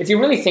level. If you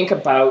really think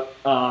about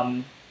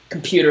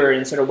computer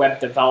and sort of web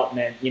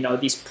development,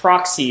 these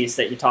proxies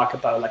that you talk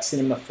about, like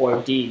Cinema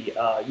 4D,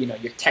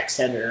 your text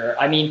editor.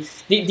 I mean,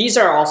 these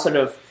are all sort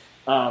of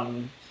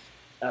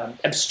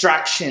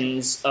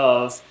abstractions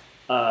of,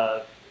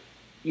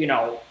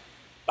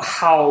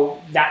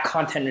 how that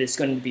content is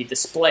going to be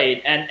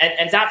displayed. And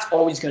that's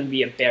always going to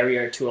be a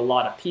barrier to a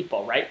lot of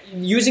people, right?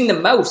 Using the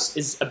mouse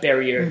is a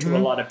barrier to a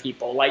lot of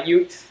people. Like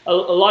a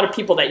lot of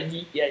people that,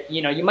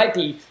 you might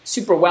be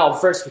super well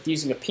versed with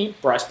using a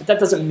paintbrush, but that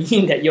doesn't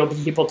mean that you'll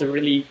be able to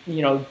really,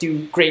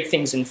 do great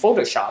things in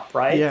Photoshop,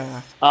 right?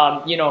 Yeah.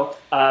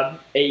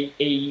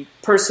 A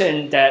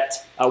person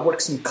that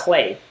works in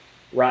clay,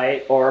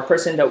 right? Or a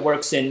person that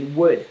works in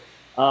wood,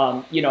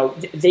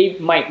 they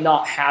might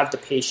not have the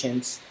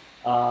patience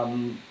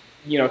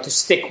to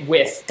stick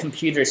with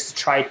computers to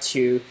try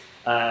to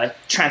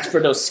transfer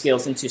those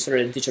skills into sort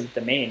of the digital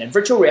domain. And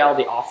virtual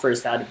reality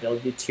offers that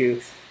ability to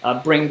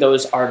bring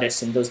those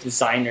artists and those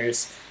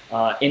designers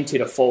into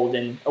the fold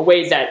in a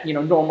way that,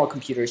 normal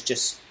computers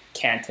just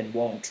can't and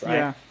won't, right?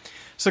 Yeah.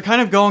 So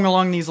kind of going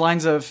along these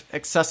lines of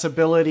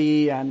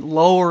accessibility and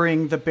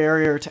lowering the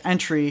barrier to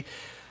entry,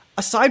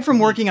 aside from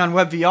working on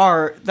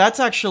WebVR, that's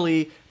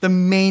actually the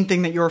main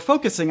thing that you're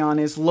focusing on,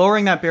 is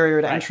lowering that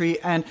barrier to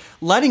entry and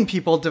letting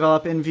people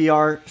develop in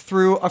VR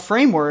through a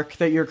framework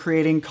that you're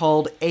creating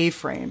called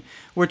A-Frame,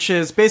 which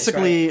is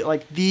basically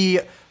like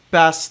the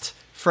best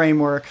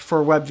framework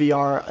for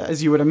WebVR,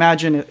 as you would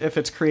imagine, if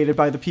it's created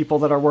by the people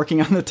that are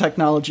working on the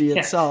technology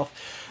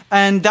itself.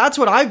 And that's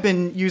what I've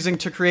been using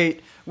to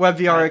create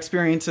WebVR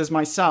experiences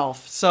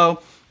myself.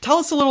 So tell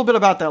us a little bit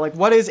about that. Like,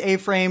 what is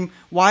A-Frame?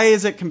 Why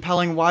is it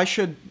compelling? Why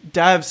should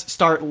devs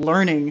start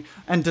learning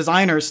and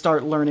designers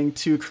start learning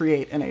to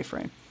create an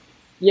A-Frame?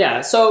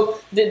 Yeah, so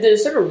the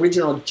sort of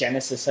original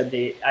genesis of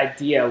the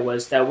idea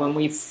was that when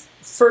we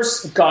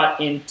first got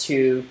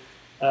into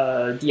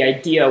the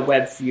idea of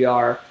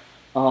WebVR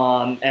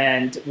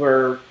and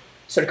were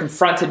sort of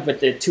confronted with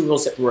the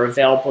tools that were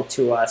available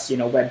to us,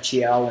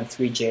 WebGL and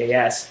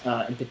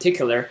 3JS in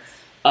particular,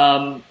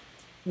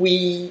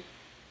 we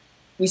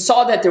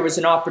saw that there was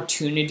an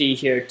opportunity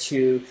here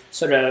to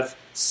sort of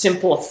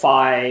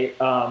simplify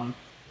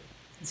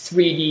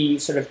 3D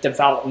sort of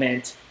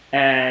development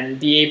and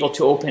be able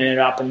to open it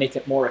up and make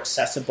it more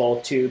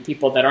accessible to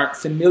people that aren't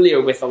familiar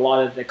with a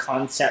lot of the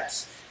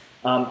concepts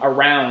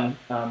around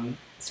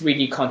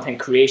 3D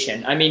content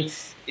creation. I mean,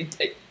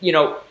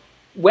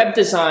 web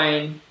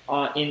design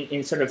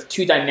in sort of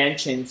two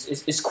dimensions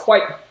is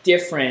quite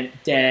different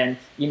than,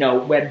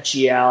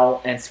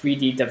 WebGL and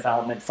 3D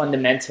development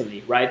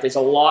fundamentally, right? There's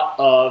a lot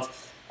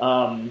of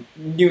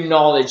new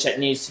knowledge that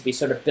needs to be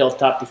sort of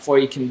built up before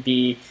you can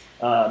be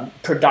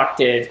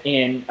productive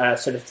in a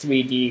sort of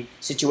 3D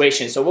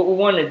situation. So what we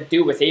want to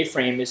do with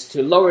A-Frame is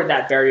to lower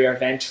that barrier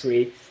of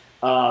entry,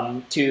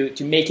 to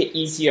make it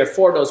easier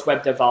for those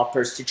web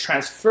developers to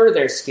transfer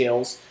their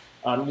skills,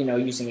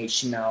 using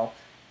HTML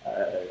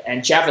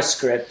and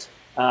JavaScript,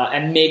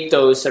 and make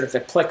those sort of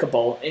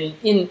applicable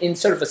in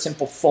sort of a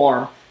simple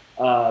form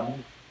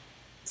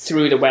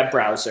through the web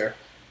browser,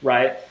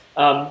 right?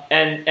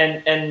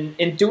 And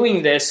in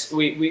doing this,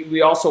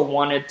 we also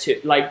wanted to,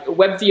 like,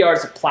 WebVR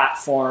as a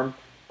platform.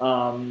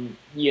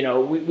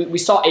 We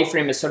saw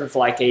A-Frame as sort of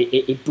like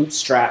a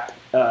bootstrap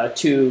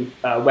to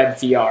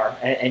WebVR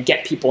and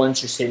get people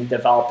interested in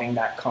developing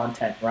that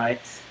content, right?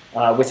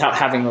 Without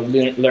having to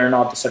learn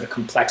all the sort of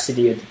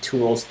complexity of the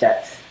tools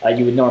that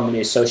you would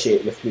normally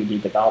associate with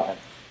 3D development.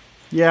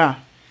 Yeah.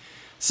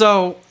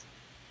 So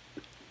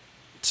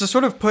to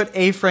sort of put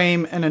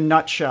A-Frame in a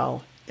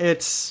nutshell,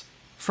 it's,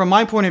 from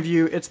my point of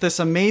view, it's this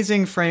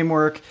amazing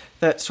framework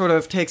that sort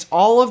of takes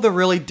all of the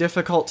really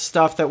difficult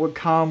stuff that would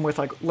come with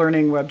like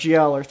learning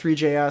WebGL or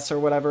 3JS or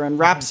whatever and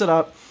wraps it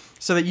up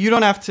so that you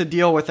don't have to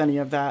deal with any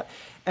of that,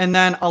 and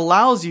then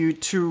allows you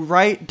to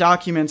write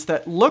documents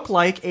that look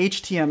like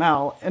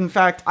HTML. In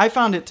fact, I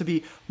found it to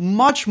be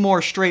much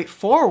more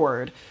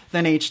straightforward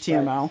than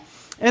HTML. Right.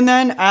 And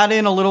then add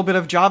in a little bit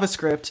of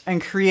JavaScript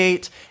and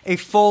create a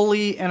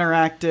fully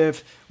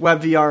interactive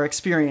WebVR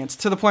experience,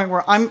 to the point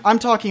where I'm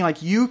talking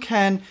like you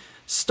can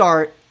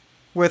start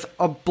with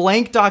a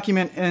blank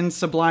document in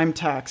Sublime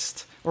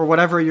Text or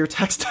whatever your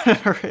text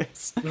editor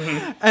is.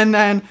 And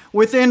then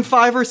within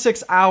 5 or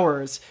 6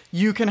 hours,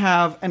 you can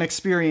have an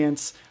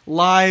experience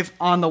live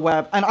on the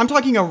web. And I'm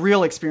talking a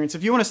real experience.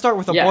 If you want to start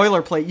with a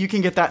boilerplate, you can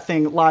get that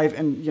thing live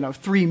in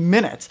 3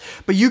 minutes.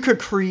 But you could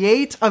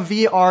create a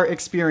VR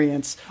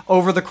experience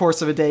over the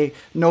course of a day,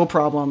 no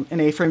problem, in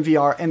A-Frame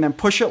VR, and then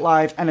push it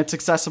live, and it's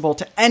accessible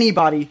to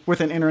anybody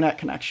with an internet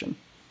connection.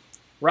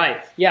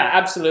 Right. Yeah,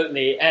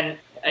 absolutely. And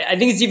I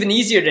think it's even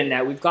easier than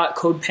that. We've got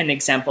CodePen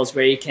examples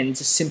where you can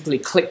just simply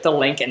click the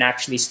link and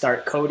actually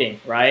start coding,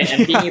 right?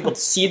 And being able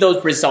to see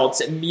those results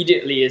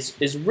immediately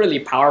is really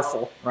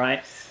powerful,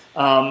 right?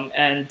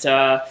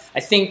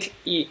 I think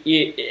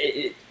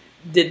the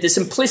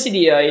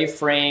simplicity of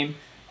A-Frame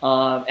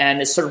and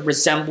the sort of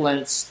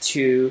resemblance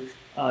to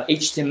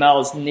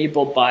HTML is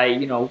enabled by,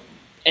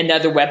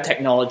 another web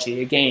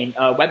technology, again,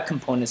 web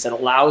components that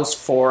allows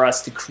for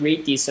us to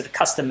create these sort of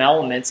custom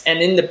elements,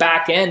 and in the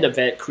back end of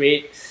it,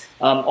 create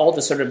all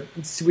the sort of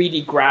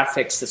 3D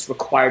graphics that's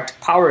required to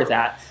power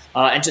that,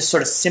 and just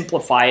sort of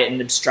simplify it and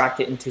abstract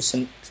it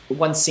into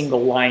one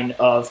single line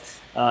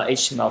of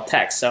HTML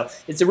text. So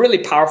it's a really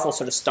powerful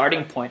sort of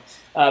starting point.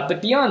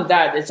 But beyond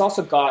that, it's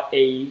also got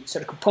a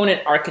sort of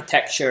component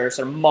architecture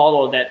sort of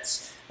model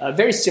that's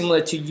very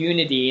similar to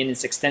Unity in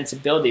its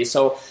extensibility.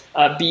 So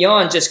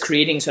beyond just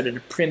creating sort of the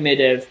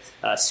primitive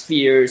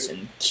spheres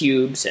and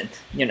cubes and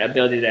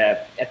ability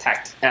to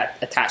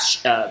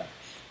attach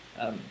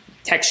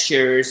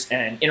textures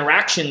and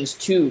interactions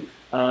to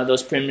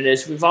those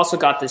primitives, we've also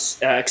got this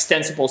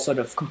extensible sort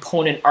of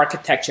component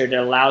architecture that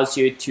allows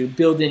you to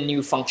build in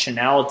new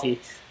functionality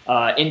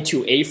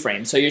into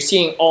A-Frame. So you're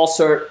seeing all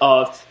sort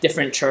of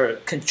different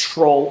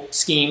control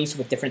schemes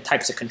with different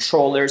types of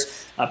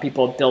controllers.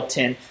 People built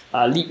in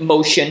leap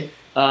motion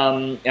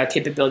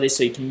capabilities,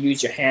 so you can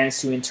use your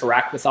hands to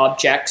interact with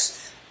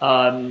objects.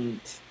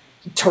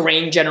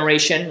 Terrain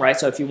generation, right?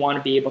 So if you want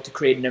to be able to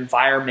create an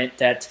environment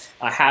that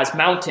has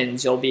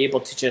mountains, you'll be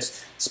able to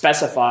just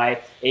specify an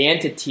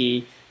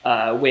entity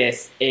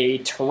with a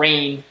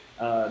terrain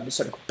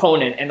sort of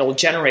component, and it'll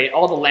generate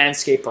all the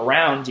landscape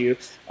around you,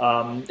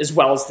 as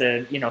well as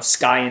the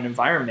sky and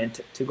environment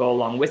to go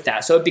along with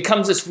that. So it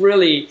becomes this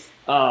really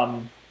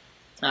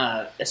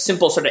a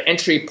simple sort of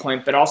entry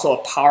point, but also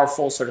a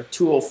powerful sort of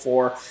tool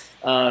for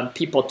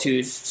people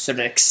to sort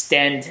of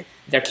extend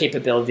their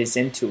capabilities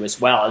into, as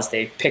well as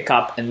they pick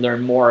up and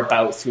learn more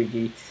about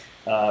 3D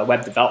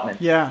web development.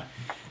 Yeah.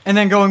 And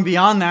then going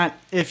beyond that,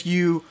 if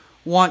you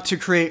want to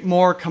create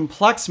more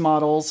complex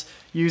models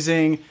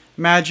using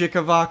Magic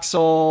of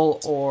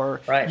Voxel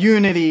or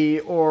Unity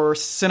or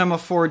Cinema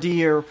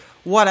 4D or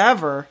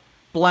whatever,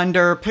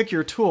 Blender, pick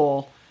your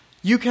tool,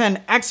 you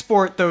can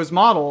export those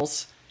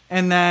models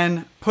and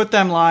then put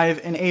them live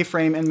in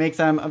A-Frame and make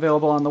them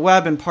available on the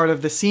web and part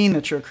of the scene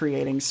that you're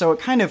creating. So it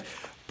kind of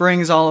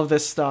brings all of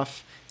this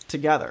stuff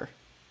together.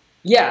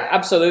 Yeah,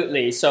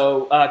 absolutely.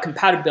 So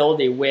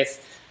compatibility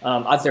with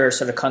other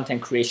sort of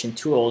content creation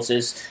tools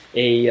is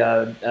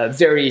a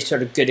very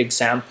sort of good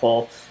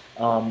example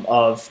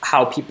of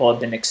how people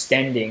have been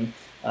extending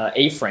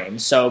A-Frame.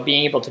 So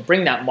being able to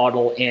bring that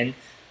model in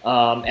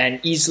and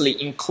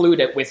easily include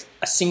it with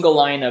a single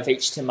line of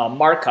HTML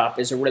markup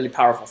is a really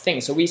powerful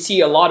thing. So we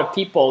see a lot of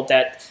people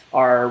that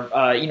are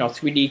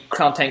 3D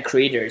content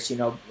creators,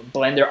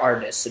 Blender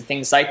artists and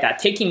things like that,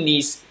 taking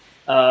these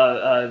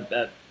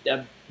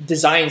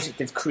designs that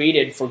they've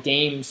created for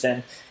games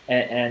and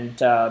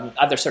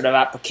other sort of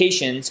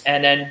applications,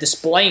 and then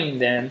displaying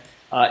them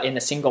in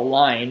a single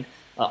line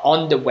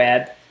on the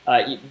web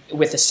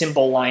with a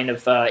simple line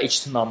of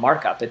HTML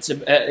markup. It's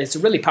a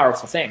really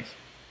powerful thing.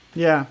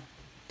 Yeah.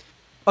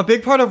 A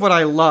big part of what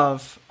I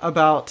love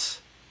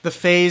about the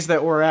phase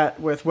that we're at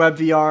with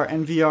WebVR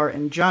and VR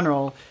in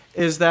general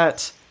is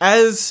that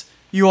as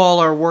you all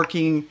are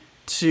working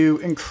to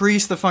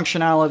increase the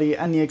functionality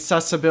and the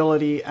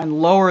accessibility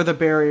and lower the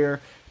barrier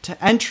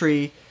to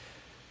entry,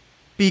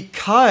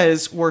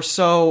 because we're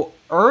so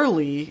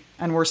early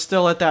and we're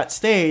still at that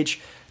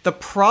stage, the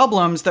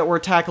problems that we're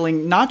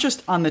tackling, not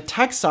just on the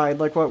tech side,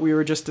 like what we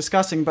were just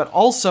discussing, but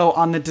also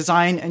on the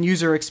design and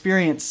user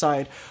experience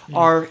side,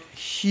 are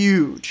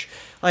huge.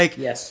 Like,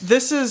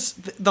 This is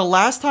the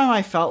last time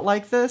I felt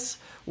like this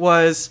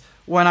was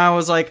when I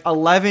was like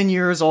 11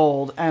 years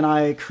old and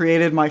I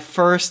created my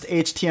first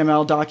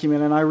HTML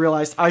document, and I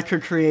realized I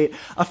could create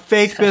a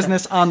fake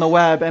business on the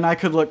web and I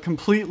could look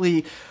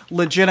completely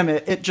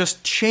legitimate. It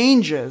just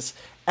changes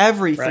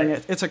everything.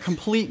 Right. It's a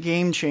complete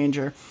game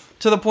changer,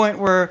 to the point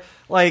where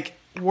like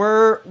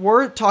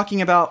we're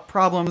talking about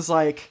problems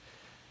like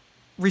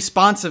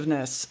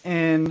responsiveness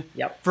in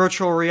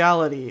virtual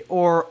reality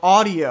or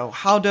audio.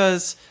 How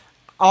does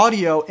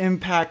audio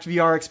impact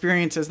VR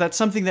experiences? That's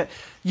something that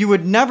you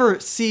would never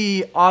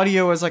see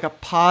audio as like a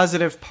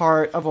positive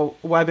part of a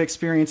web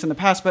experience in the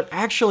past, but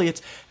actually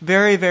it's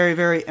very, very,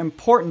 very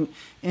important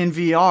in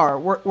VR.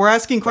 We're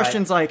asking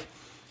questions like,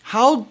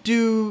 how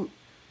do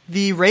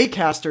the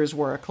raycasters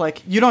work?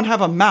 Like, you don't have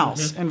a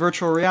mouse in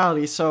virtual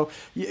reality, so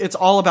it's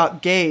all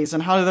about gaze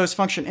and how do those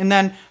function. And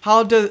then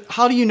how do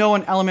you know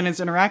an element is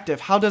interactive?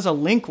 How does a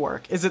link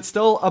work? Is it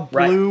still a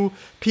blue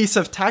piece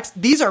of text?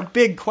 These are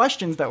big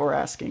questions that we're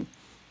asking.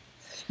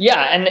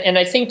 Yeah, and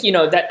I think,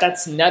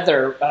 that's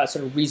another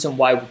sort of reason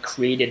why we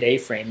created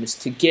A-Frame, is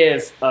to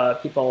give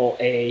people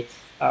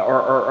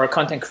or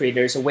content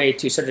creators a way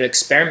to sort of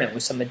experiment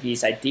with some of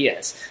these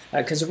ideas.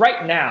 Because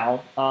right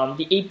now,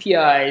 the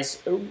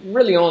APIs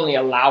really only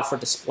allow for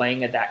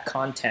displaying of that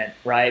content,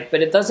 right?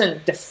 But it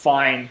doesn't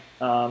define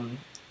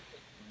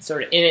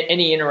sort of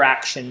any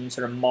interaction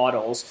sort of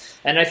models.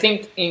 And I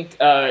think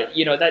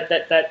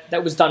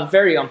that was done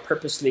very on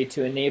purposely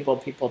to enable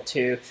people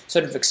to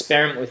sort of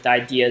experiment with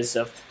ideas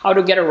of how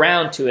to get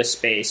around to a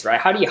space, right?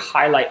 How do you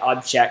highlight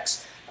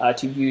objects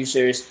to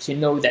users to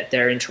know that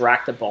they're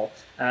interactable?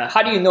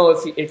 How do you know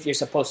if you're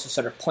supposed to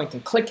sort of point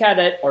and click at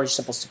it, or you're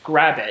supposed to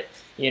grab it?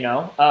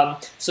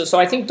 So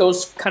I think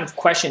those kind of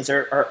questions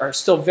are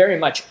still very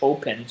much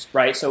open,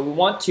 right? So we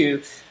want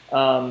to,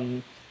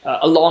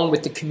 along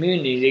with the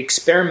community, to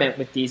experiment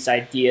with these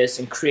ideas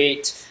and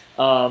create,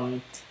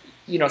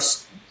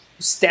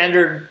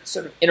 standard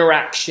sort of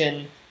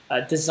interaction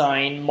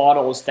design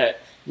models that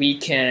we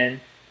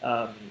can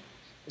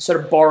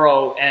sort of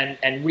borrow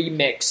and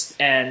remix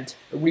and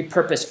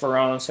repurpose for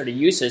our own sort of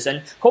uses.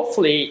 And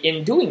hopefully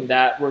in doing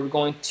that, we're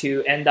going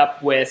to end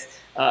up with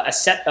a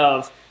set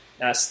of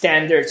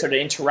standard sort of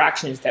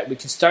interactions that we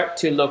can start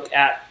to look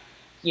at,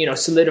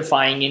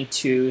 solidifying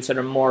into sort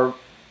of more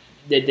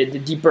the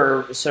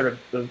deeper sort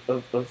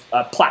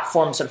of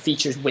platform sort of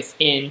features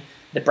within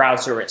the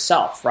browser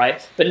itself,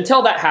 right? But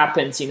until that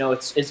happens,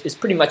 it's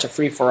pretty much a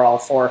free-for-all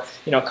for,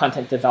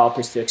 content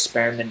developers to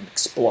experiment and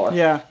explore.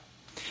 Yeah.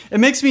 It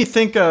makes me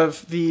think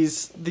of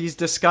these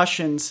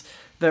discussions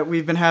that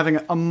we've been having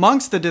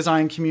amongst the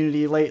design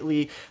community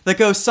lately that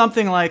goes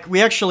something like,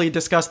 we actually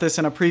discussed this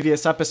in a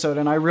previous episode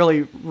and I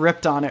really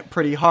ripped on it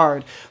pretty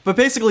hard. But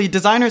basically,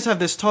 designers have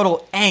this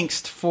total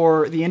angst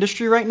for the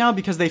industry right now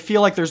because they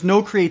feel like there's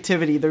no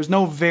creativity, there's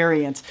no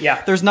variance,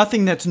 there's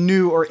nothing that's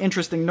new or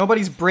interesting.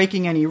 Nobody's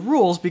breaking any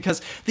rules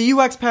because the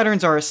UX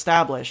patterns are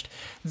established.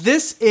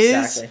 This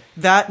is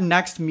that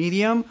next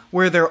medium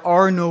where there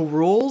are no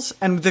rules,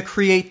 and the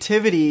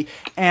creativity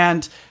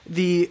and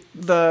the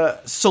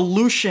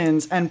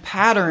solutions and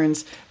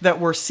patterns that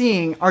we're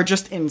seeing are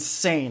just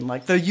insane.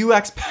 Like, the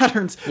UX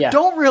patterns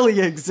don't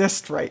really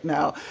exist right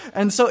now.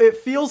 And so it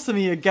feels to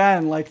me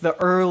again like the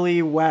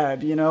early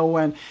web,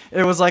 when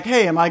it was like,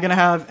 hey, am I going to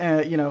have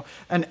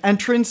an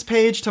entrance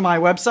page to my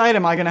website?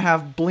 Am I going to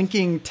have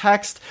blinking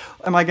text?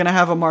 Am I going to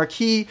have a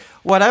marquee?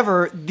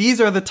 Whatever.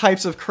 These are the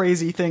types of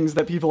crazy things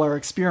that people are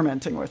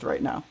experimenting with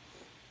right now.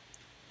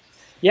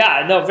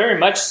 Yeah, no, very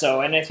much so.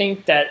 And I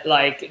think that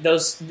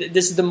this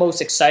is the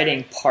most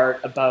exciting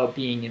part about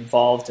being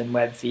involved in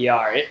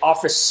WebVR. It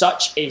offers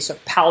such a sort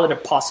of palette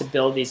of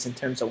possibilities in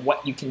terms of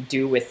what you can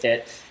do with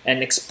it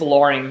and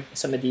exploring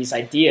some of these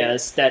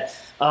ideas that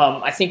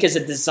I think as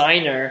a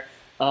designer,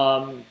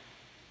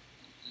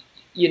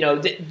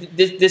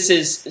 this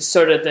is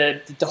sort of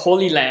the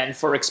holy land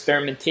for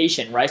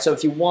experimentation, right? So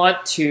if you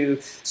want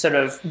to sort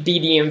of be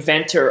the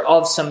inventor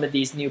of some of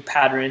these new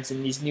patterns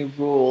and these new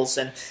rules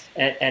and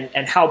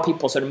how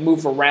people sort of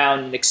move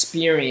around and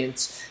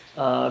experience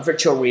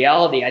virtual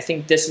reality, I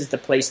think this is the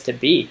place to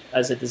be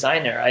as a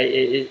designer.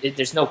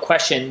 There's no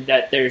question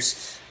that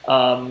there's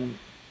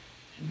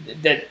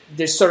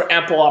sort of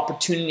ample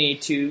opportunity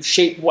to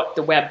shape what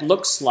the web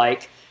looks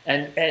like.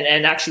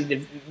 And actually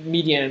the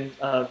medium,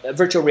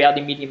 virtual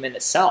reality medium in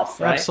itself,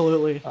 right?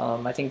 Absolutely.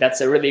 I think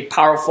that's a really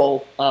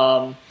powerful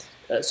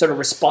sort of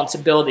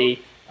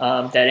responsibility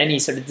that any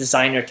sort of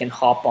designer can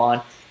hop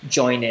on,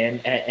 join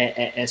in,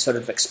 and sort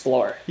of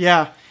explore.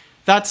 Yeah,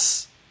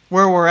 that's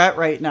where we're at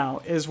right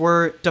now, is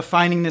we're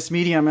defining this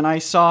medium. And I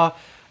saw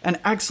an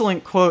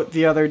excellent quote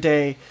the other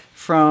day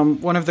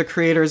from one of the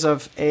creators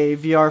of a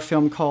VR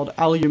film called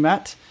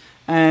Allumet.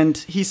 And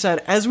he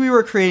said, as we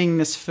were creating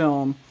this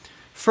film,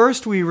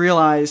 first, we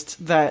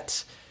realized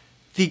that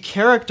the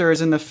characters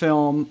in the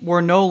film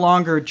were no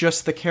longer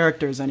just the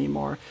characters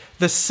anymore.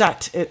 The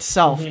set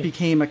itself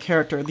became a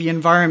character. The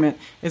environment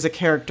is a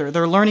character.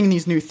 They're learning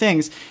these new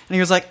things. And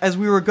he was like, as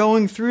we were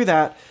going through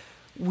that,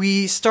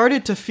 we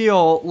started to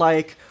feel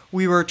like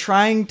we were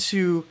trying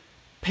to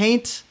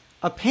paint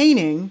a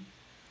painting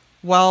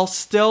while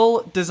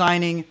still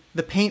designing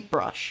the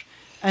paintbrush.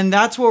 And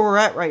that's where we're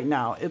at right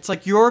now. It's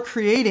like you're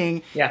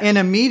creating in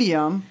a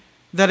medium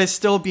that is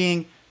still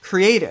being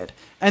created.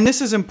 And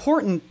this is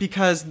important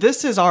because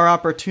this is our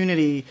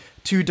opportunity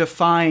to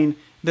define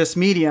this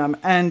medium.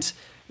 And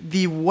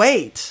the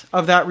weight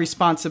of that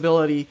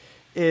responsibility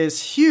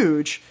is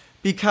huge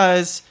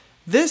because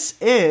this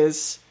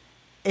is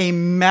a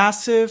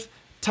massive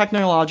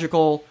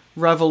technological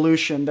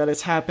revolution that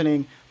is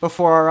happening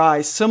before our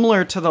eyes,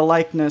 similar to the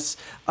likeness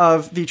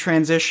of the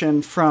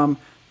transition from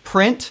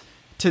print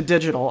to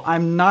digital.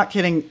 I'm not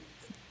kidding.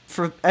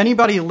 For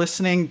anybody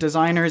listening,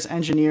 designers,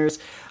 engineers,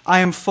 I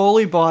am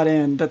fully bought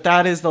in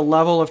that is the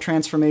level of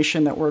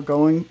transformation that we're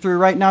going through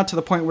right now, to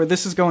the point where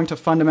this is going to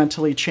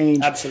fundamentally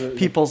change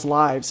people's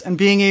lives. And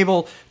being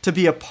able to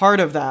be a part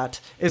of that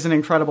is an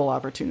incredible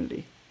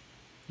opportunity.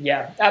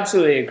 Yeah,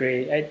 absolutely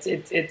agree.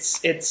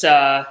 It's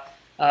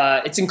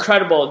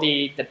incredible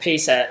the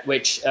pace at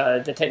which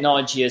the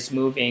technology is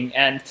moving,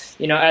 and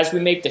as we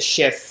make the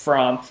shift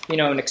from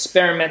an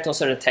experimental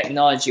sort of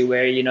technology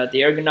where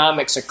the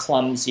ergonomics are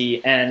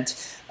clumsy and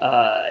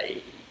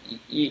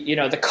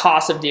the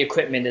cost of the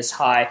equipment is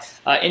high,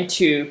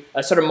 into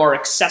a sort of more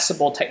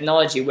accessible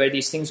technology where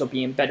these things will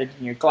be embedded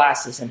in your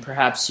glasses and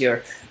perhaps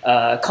your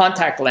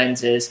contact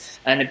lenses,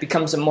 and it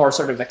becomes a more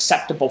sort of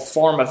acceptable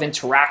form of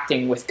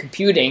interacting with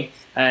computing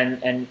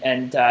and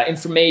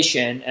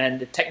information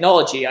and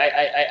technology.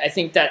 I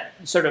think that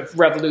sort of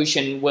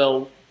revolution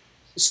will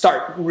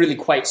start really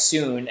quite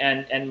soon,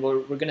 and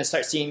we're going to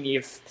start seeing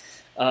the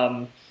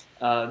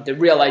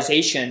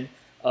realization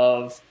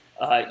of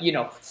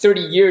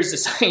 30 years of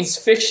science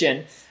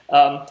fiction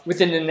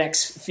within the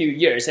next few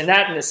years. And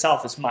that in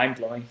itself is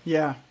mind-blowing.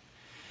 Yeah.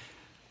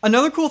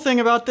 Another cool thing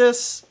about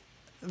this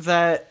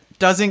that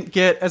doesn't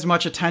get as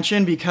much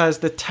attention because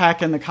the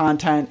tech and the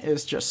content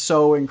is just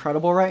so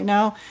incredible right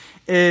now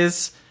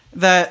is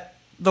that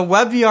the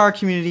WebVR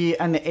community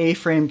and the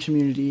A-frame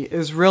community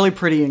is really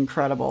pretty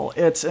incredible.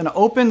 It's an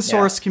open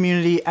source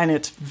community, and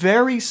it's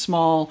very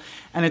small,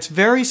 and it's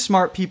very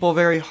smart people,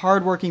 very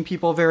hardworking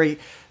people, very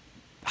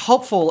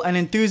helpful and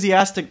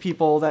enthusiastic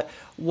people that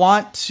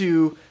want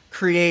to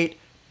create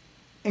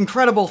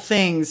incredible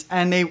things,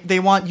 and they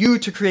want you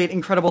to create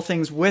incredible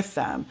things with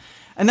them.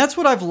 And that's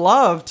what I've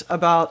loved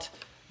about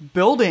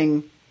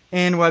building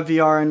in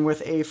WebVR and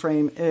with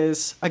A-frame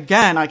is,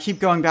 again, I keep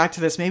going back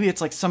to this, maybe it's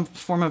like some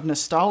form of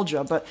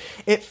nostalgia, but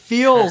it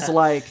feels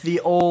like the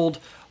old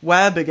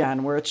web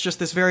again, where it's just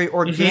this very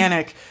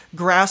organic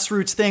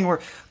grassroots thing where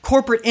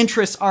corporate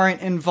interests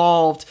aren't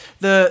involved.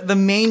 The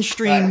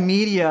mainstream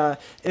media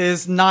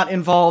is not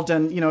involved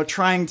in,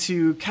 trying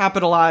to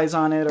capitalize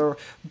on it or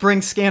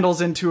bring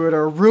scandals into it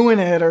or ruin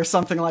it or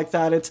something like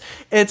that.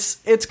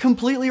 It's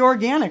completely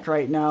organic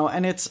right now,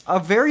 and it's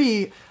a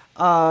very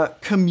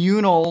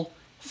communal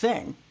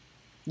thing.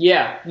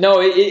 Yeah,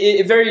 no,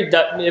 it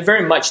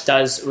very much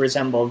does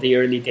resemble the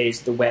early days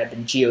of the web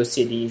and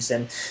GeoCities,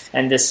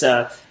 and this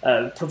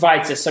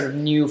provides a sort of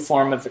new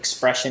form of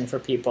expression for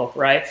people,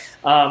 right?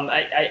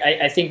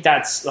 I think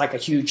that's like a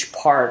huge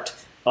part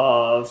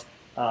of.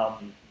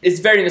 It's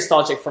very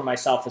nostalgic for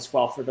myself as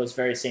well for those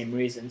very same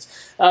reasons.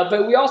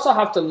 But we also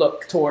have to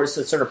look towards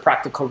the sort of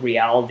practical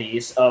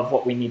realities of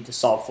what we need to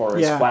solve for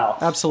as well.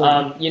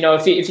 Absolutely.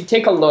 If you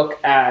take a look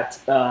at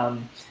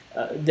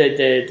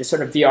the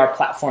sort of VR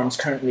platforms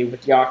currently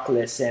with the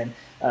Oculus and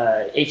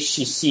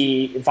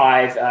HTC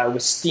Vive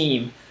with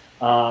Steam,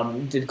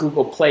 the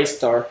Google Play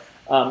Store,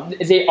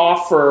 they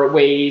offer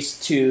ways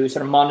to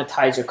sort of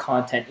monetize your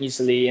content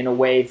easily in a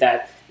way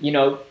that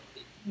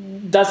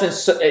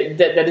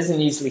that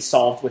isn't easily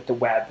solved with the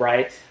web,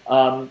 right?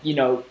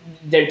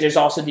 There's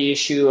also the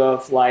issue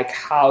of like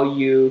how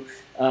you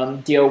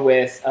deal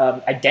with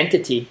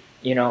identity.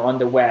 On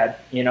the web,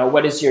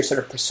 what is your sort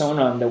of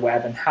persona on the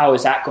web, and how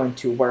is that going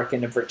to work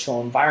in a virtual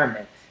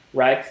environment,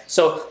 right?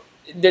 So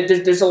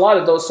there's a lot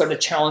of those sort of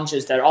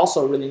challenges that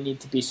also really need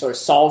to be sort of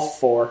solved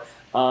for,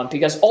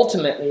 because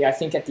ultimately, I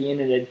think at the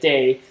end of the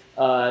day,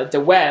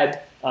 the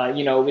web,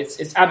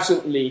 it's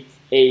absolutely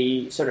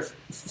a sort of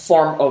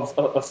form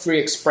of free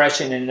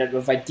expression and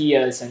of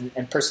ideas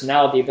and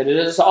personality, but it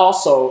is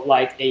also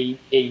like a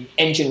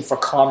engine for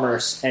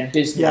commerce and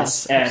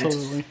business and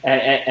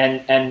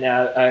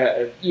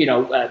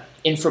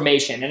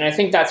information. And I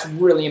think that's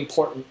really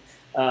important,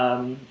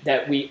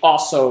 that we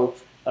also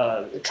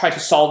try to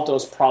solve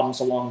those problems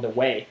along the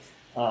way.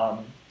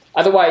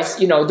 Otherwise,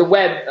 the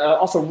web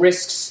also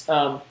risks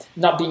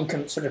not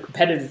being sort of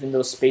competitive in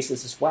those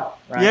spaces as well,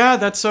 right? Yeah,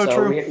 that's so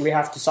true. We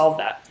have to solve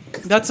that.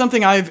 That's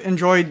something I've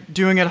enjoyed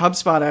doing at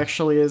HubSpot,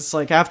 actually, is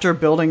like after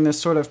building this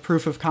sort of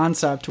proof of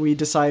concept, we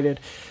decided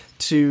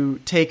to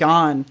take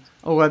on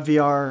a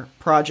WebVR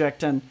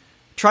project and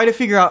try to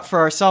figure out for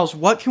ourselves,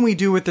 what can we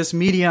do with this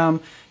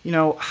medium?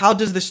 How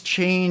does this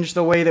change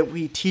the way that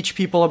we teach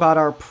people about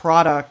our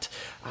product?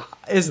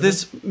 Is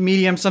this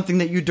medium something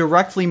that you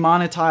directly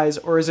monetize,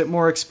 or is it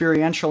more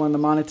experiential and the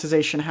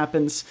monetization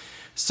happens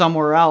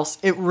somewhere else?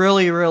 It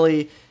really,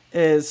 really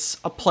is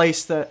a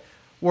place that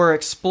we're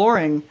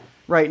exploring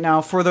right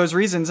now for those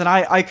reasons. And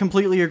I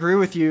completely agree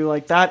with you.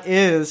 Like, that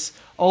is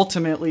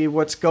ultimately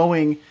what's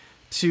going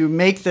to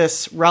make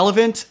this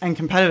relevant and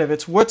competitive.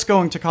 It's what's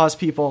going to cause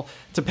people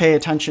to pay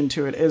attention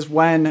to it, is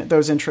when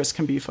those interests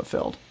can be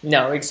fulfilled.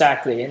 No,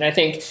 exactly. And I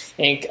think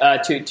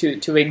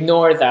to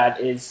ignore that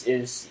is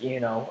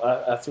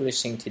a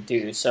foolish thing to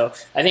do. So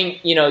I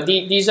think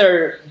these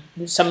are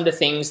some of the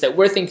things that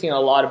we're thinking a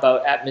lot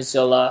about at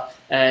Mozilla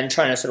and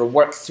trying to sort of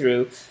work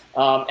through.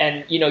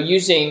 And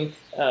using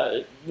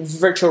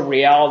virtual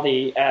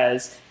reality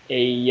as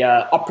a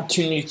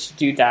opportunity to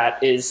do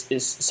that is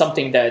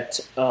something that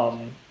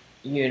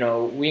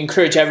we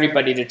encourage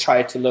everybody to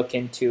try to look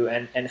into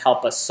and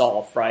help us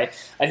solve, right?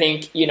 I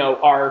think,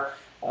 our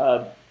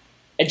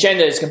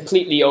agenda is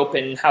completely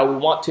open how we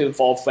want to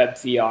evolve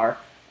WebVR,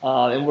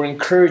 and we're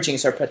encouraging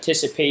sort of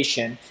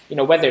participation,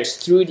 whether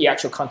it's through the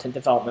actual content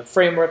development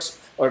frameworks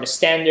or the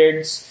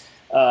standards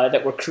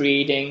that we're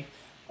creating.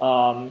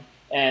 I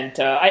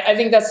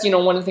think that's,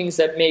 one of the things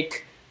that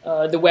make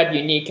the web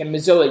unique and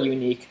Mozilla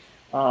unique,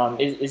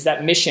 is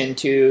that mission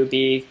to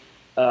be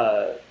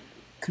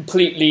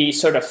completely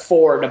sort of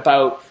forward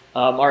about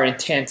our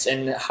intents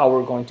and how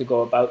we're going to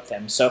go about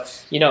them. So,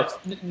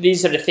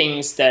 these are the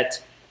things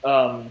that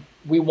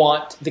we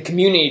want the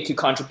community to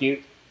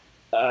contribute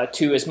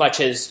to as much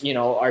as,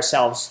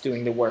 ourselves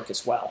doing the work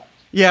as well.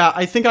 Yeah,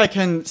 I think I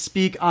can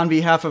speak on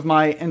behalf of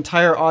my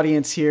entire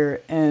audience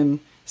here in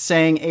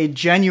saying a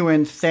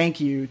genuine thank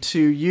you to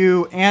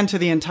you and to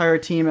the entire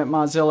team at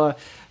Mozilla.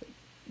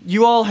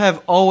 You all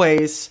have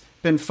always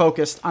been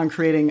focused on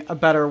creating a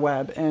better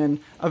web in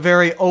a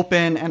very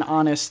open and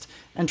honest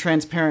and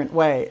transparent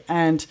way.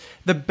 And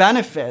the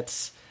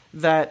benefits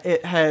that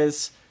it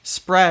has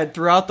spread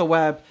throughout the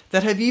web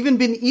that have even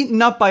been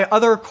eaten up by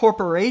other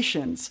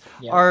corporations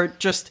are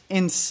just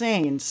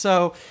insane.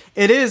 So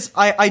it is,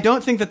 I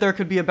don't think that there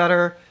could be a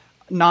better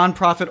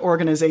nonprofit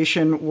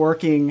organization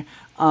working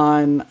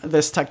on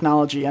this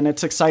technology. And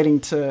it's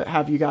exciting to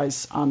have you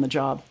guys on the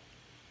job.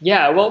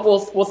 Yeah,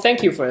 well,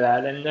 thank you for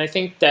that. And I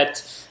think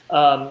that,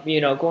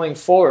 going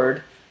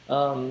forward,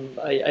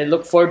 I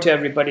look forward to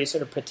everybody's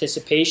sort of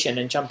participation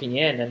and jumping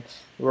in. And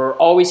we're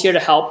always here to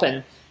help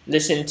and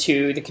listen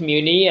to the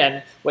community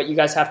and what you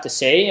guys have to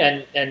say,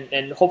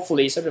 and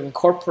hopefully sort of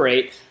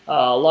incorporate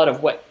a lot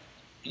of what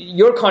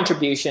your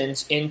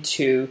contributions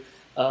into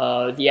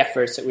the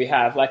efforts that we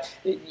have. Like,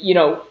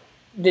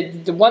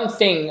 the one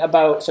thing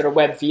about sort of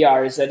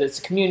WebVR is that it's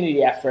a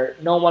community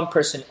effort. No one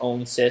person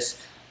owns this.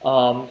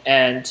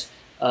 And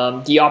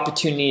the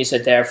opportunities are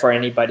there for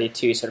anybody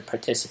to sort of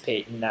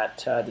participate in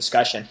that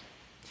discussion.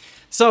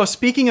 So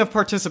speaking of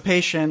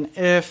participation,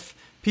 if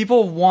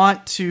people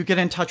want to get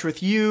in touch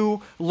with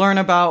you, learn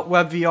about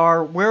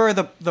WebVR, where are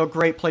the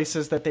great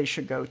places that they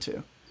should go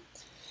to?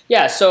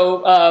 Yeah,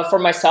 so for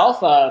myself,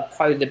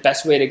 probably the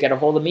best way to get a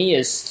hold of me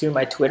is through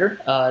my Twitter.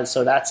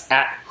 So that's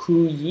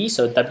 @Whoyee,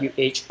 so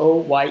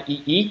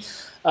WHOYEE.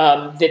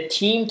 The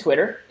team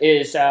Twitter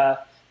is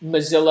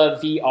Mozilla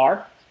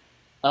VR.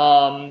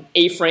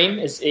 A-Frame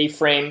is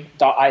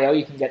aframe.io.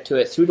 You can get to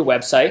it through the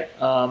website,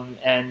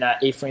 and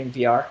A-Frame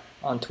VR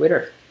on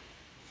Twitter.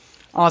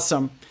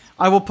 Awesome.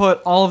 I will put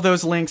all of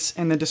those links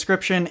in the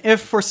description. If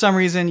for some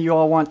reason you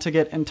all want to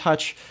get in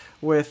touch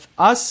with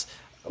us,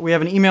 we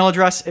have an email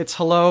address. It's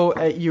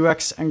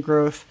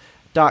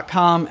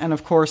hello@uxandgrowth.com. And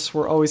of course,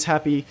 we're always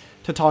happy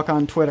to talk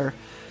on Twitter.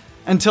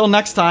 Until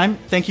next time,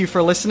 thank you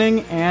for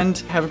listening and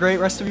have a great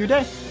rest of your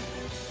day.